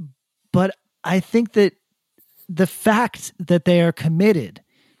 But I think that the fact that they are committed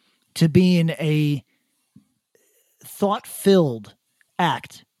to being a thought-filled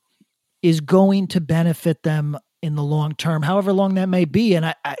act is going to benefit them in the long term, however long that may be.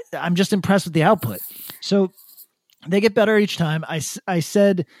 And I'm just impressed with the output. So they get better each time. I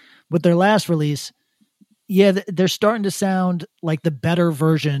said with their last release, they're starting to sound like the better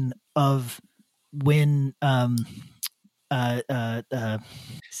version of when,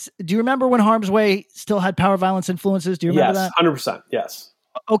 do you remember when Harm's Way still had power violence influences? Do you remember that? 100%. Yes.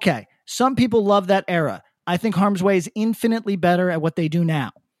 Okay. Some people love that era. I think Harm's Way is infinitely better at what they do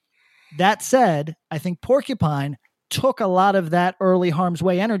now. That said, I think Porcupine took a lot of that early Harm's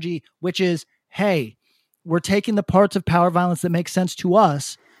Way energy, which is, hey, we're taking the parts of Power Violence that make sense to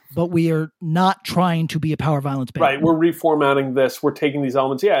us, but we are not trying to be a Power Violence band. Right. We're reformatting this. We're taking these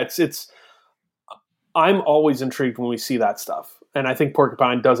elements. Yeah, it's I'm always intrigued when we see that stuff. And I think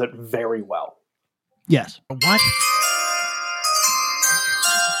Porcupine does it very well. Yes. What?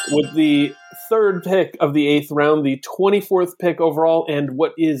 With the third pick of the 8th round, the 24th pick overall, and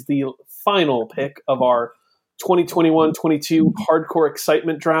what is the final pick of our 2021-22 Hardcore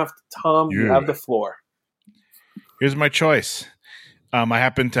Excitement Draft. Tom, you have the floor. Here's my choice. I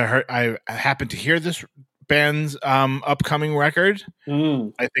happen to hear this band's upcoming record. I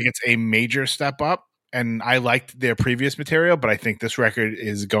think it's a major step up, and I liked their previous material, but I think this record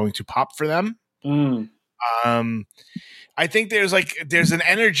is going to pop for them. I think there's an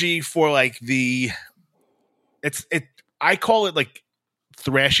energy for like I call it like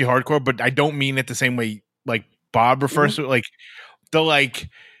thrashy hardcore, but I don't mean it the same way like Bob refers to it. Like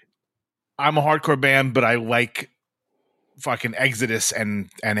I'm a hardcore band, but I like fucking Exodus and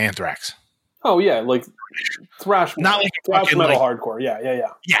Anthrax. Oh yeah, like thrash, not like thrash metal hardcore. Yeah.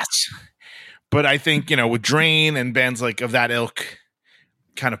 Yes, but I think with Drain and bands like of that ilk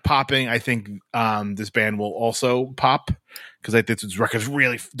kind of popping, I think this band will also pop because I think this record's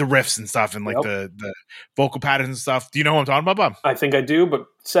really the riffs and stuff and like the vocal patterns and stuff. Do you know what I'm talking about, Bob? I think I do, but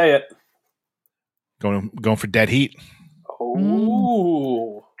say it. Going for Dead Heat.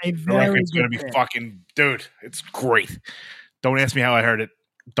 Oh, the record's gonna be fucking dude. It's great. Don't ask me how I heard it.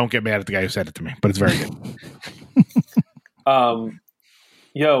 Don't get mad at the guy who said it to me, but it's very good.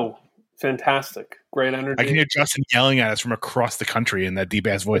 Fantastic. Great energy. I can hear Justin yelling at us from across the country in that deep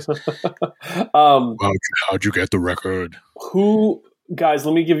ass voice. How'd you get the record? Guys,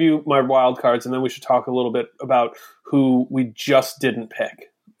 let me give you my wild cards, and then we should talk a little bit about who we just didn't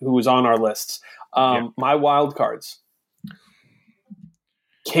pick, who was on our lists. My wild cards.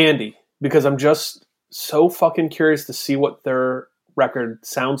 Candy, because I'm just so fucking curious to see what their record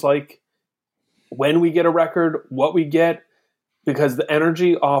sounds like, when we get a record, what we get, because the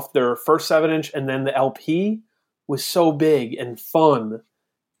energy off their first 7-inch and then the LP was so big and fun,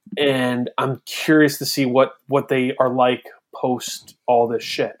 and I'm curious to see what they are like post all this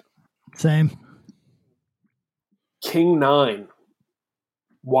shit. Same. King 9.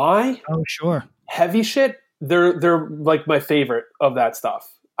 Why? Oh, sure. Heavy shit. They're like my favorite of that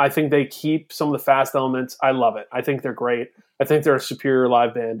stuff. I think they keep some of the fast elements. I love it. I think they're great. I think they're a superior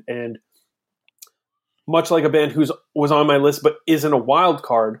live band, and much like a band was on my list but isn't a wild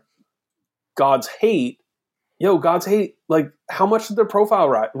card, God's Hate. God's Hate, like, how much did their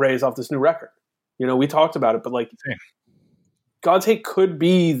profile raise off this new record? We talked about it, but like, God's Hate could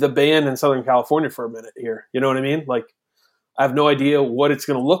be the band in Southern California for a minute here. You know what I mean? Like, I have no idea what it's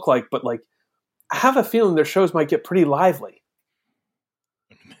going to look like, but like, I have a feeling their shows might get pretty lively.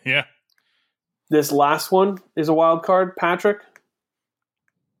 Yeah. This last one is a wild card, Patrick.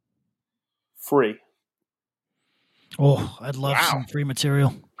 Free. Oh, I'd love some Free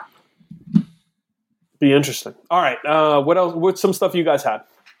material. Be interesting. All right. What else? What's some stuff you guys had?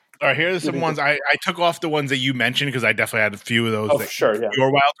 All right, here's some ones. I took off the ones that you mentioned because I definitely had a few of those. Oh, sure, yeah. Your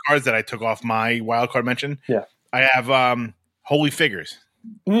wild cards that I took off my wild card mention. Yeah. I have Holy Figures.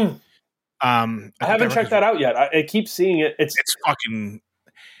 I haven't checked that out yet. I keep seeing it. It's fucking.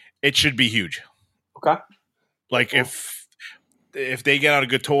 It should be huge. Okay. Like if they get on a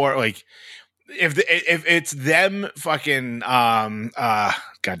good tour, like if it's them fucking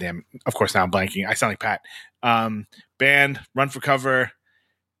goddamn. Of course, now I'm blanking. I sound like Pat. Band Run for Cover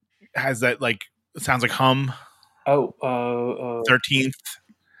has that like it sounds like Hum. 13th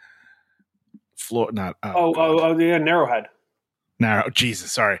floor. Not. Yeah, Narrowhead.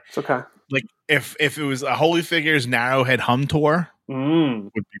 Jesus, sorry. It's okay. Like if it was a Holy Figures Narrowhead Hum tour,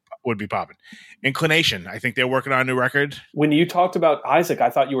 would be popping. Inclination. I think they're working on a new record. When you talked about Isaac, I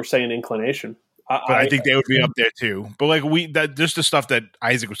thought you were saying Inclination. But I think they would be up there too. But like just the stuff that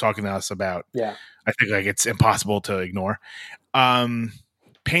Isaac was talking to us about. Yeah. I think like it's impossible to ignore.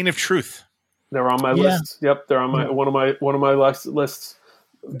 Pain of Truth. They're on my list. Yep, they're on my one of my lists.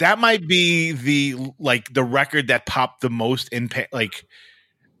 That might be the record that popped the most in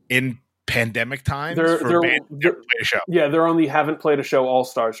pandemic times for a band to play a show. Yeah, they're on the haven't played a show all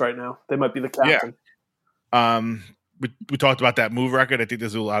stars right now. They might be the captain. Yeah. We talked about that Move record. I think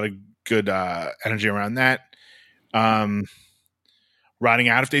there's a lot of good energy around that. Riding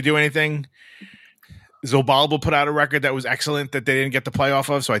Out, if they do anything. Zobalba put out a record that was excellent that they didn't get the play off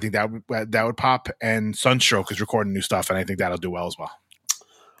of, so I think that would pop. And Sunstroke is recording new stuff, and I think that'll do well as well.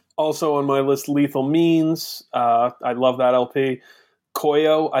 Also on my list, Lethal Means. I love that LP.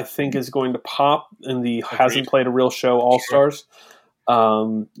 Koyo, I think, is going to pop in the hasn't played a real show All-Stars.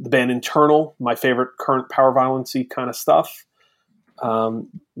 The band Internal, my favorite current power violence-y kind of stuff.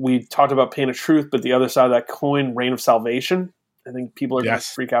 We talked about Pain of Truth, but the other side of that coin, Reign of Salvation. I think people are going to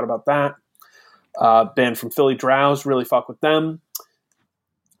freak out about that. Band from Philly, Drowse, really fuck with them.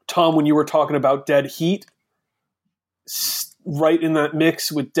 Tom, when you were talking about Dead Heat, right in that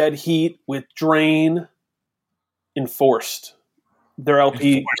mix with Dead Heat, with Drain, Enforced. Their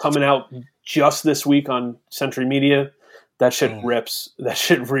LP coming out just this week on Century Media. That shit rips. That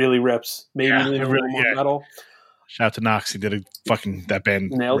shit really rips. Maybe a little more metal. Shout out to Knox. He did that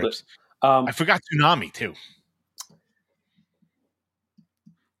band nailed rips. it. I forgot Tsunami too.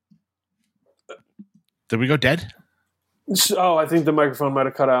 Did we go dead? Oh, I think the microphone might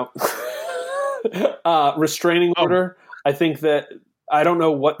have cut out. Restraining Order. I think that I don't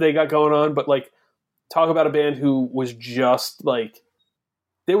know what they got going on, but like, talk about a band who was just like,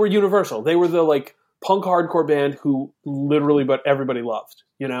 they were universal. They were the like punk hardcore band who literally, but everybody loved,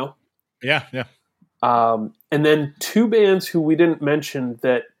 you know? Yeah, yeah. And then two bands who we didn't mention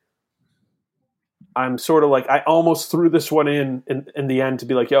that I'm sort of like, I almost threw this one in the end to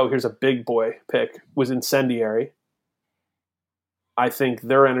be like, yo, here's a big boy pick, was Incendiary. I think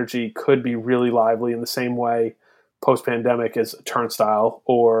their energy could be really lively in the same way post-pandemic as a Turnstile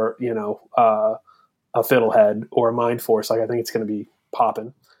or, you know, a Fiddlehead or a Mind Force. Like, I think it's going to be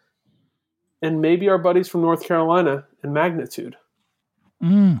popping. And maybe our buddies from North Carolina and Magnitude.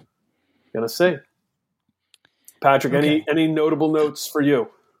 Gonna see. Patrick, any notable notes for you?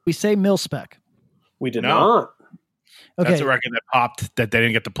 We say Mil-Spec. We did not. Okay. That's a record that popped that they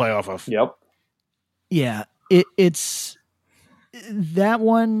didn't get the playoff of. Yep. Yeah. It's that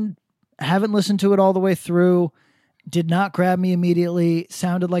one. Haven't listened to it all the way through. Did not grab me immediately.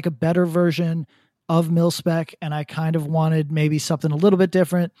 Sounded like a better version of Mil-Spec, and I kind of wanted maybe something a little bit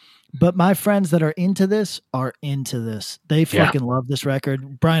different. But my friends that are into this are into this. They fucking love this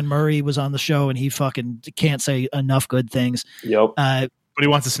record. Brian Murray was on the show, and he fucking can't say enough good things. Yep. But he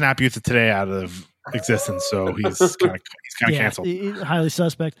wants to snap Youth of Today out of existence, so he's kind of canceled. Highly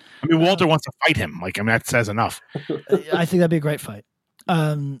suspect. I mean, Walter wants to fight him. Like, I mean, that says enough. I think that'd be a great fight.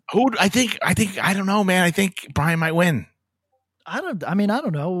 Who? I don't know, man. I think Brian might win. I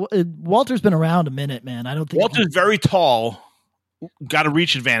don't know. Walter's been around a minute, man. I don't think Walter's very tall. Got a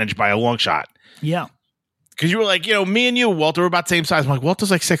reach advantage by a long shot. Yeah. Because you were like, you know, me and you, Walter, were about the same size. I'm like, Walter's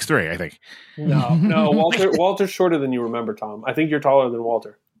like 6'3", I think. No, Walter's shorter than you remember, Tom. I think you're taller than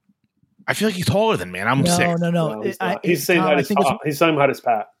Walter. I feel like he's taller than me, and I'm 6. No. He's same height as Tom. He's same height as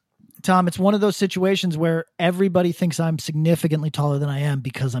Pat. Tom, it's one of those situations where everybody thinks I'm significantly taller than I am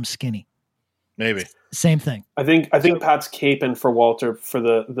because I'm skinny. Maybe. Same thing. I think Pat's caping for Walter for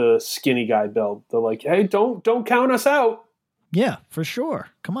the skinny guy build. They're like, hey, don't count us out. Yeah, for sure.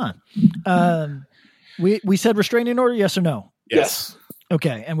 Come on. We said Restraining Order, yes or no? Yes.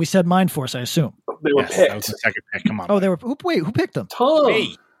 Okay, and we said Mind Force, I assume. They were picked. That was the second pick. Come on. Oh, they were. Who picked them? Tom.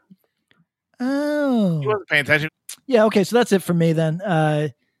 Me. Oh. He wasn't paying attention. Yeah. Okay, so that's it for me then.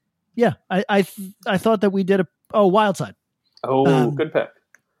 Yeah, I thought that we did Wildside. Oh, good pick.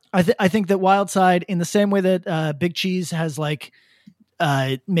 I think that Wildside, in the same way that Big Cheese has like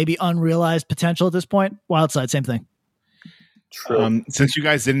maybe unrealized potential at this point, Wildside, same thing. True. Since you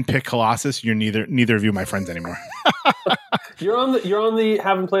guys didn't pick Colossus, you're neither of you my friends anymore. You're on the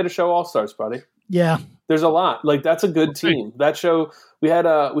haven't played a show All-Stars, buddy. Yeah. There's a lot. Like, that's a good team. That show, we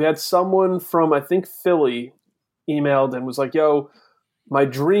had someone from, I think, Philly emailed and was like, yo, my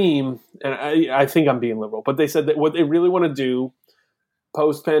dream, and I think I'm being liberal, but they said that what they really want to do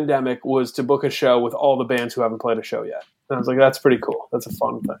post-pandemic was to book a show with all the bands who haven't played a show yet. And I was like, that's pretty cool. That's a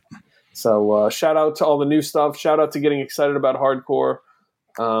fun thing. So shout out to all the new stuff. Shout out to getting excited about hardcore.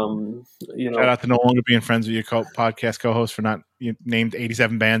 Shout out to no longer being friends with your podcast co-host for not named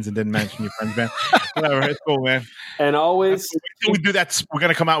 87 bands and didn't mention your friend's band. Whatever, it's cool, man. And always, we do that. We're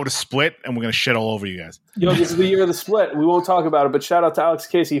gonna come out with a split, and we're gonna shit all over you guys. Yo, this is the year of the split. We won't talk about it, but shout out to Alex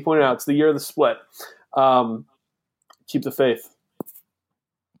Casey. He pointed out it's the year of the split. Keep the faith.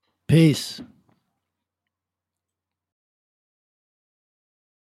 Peace.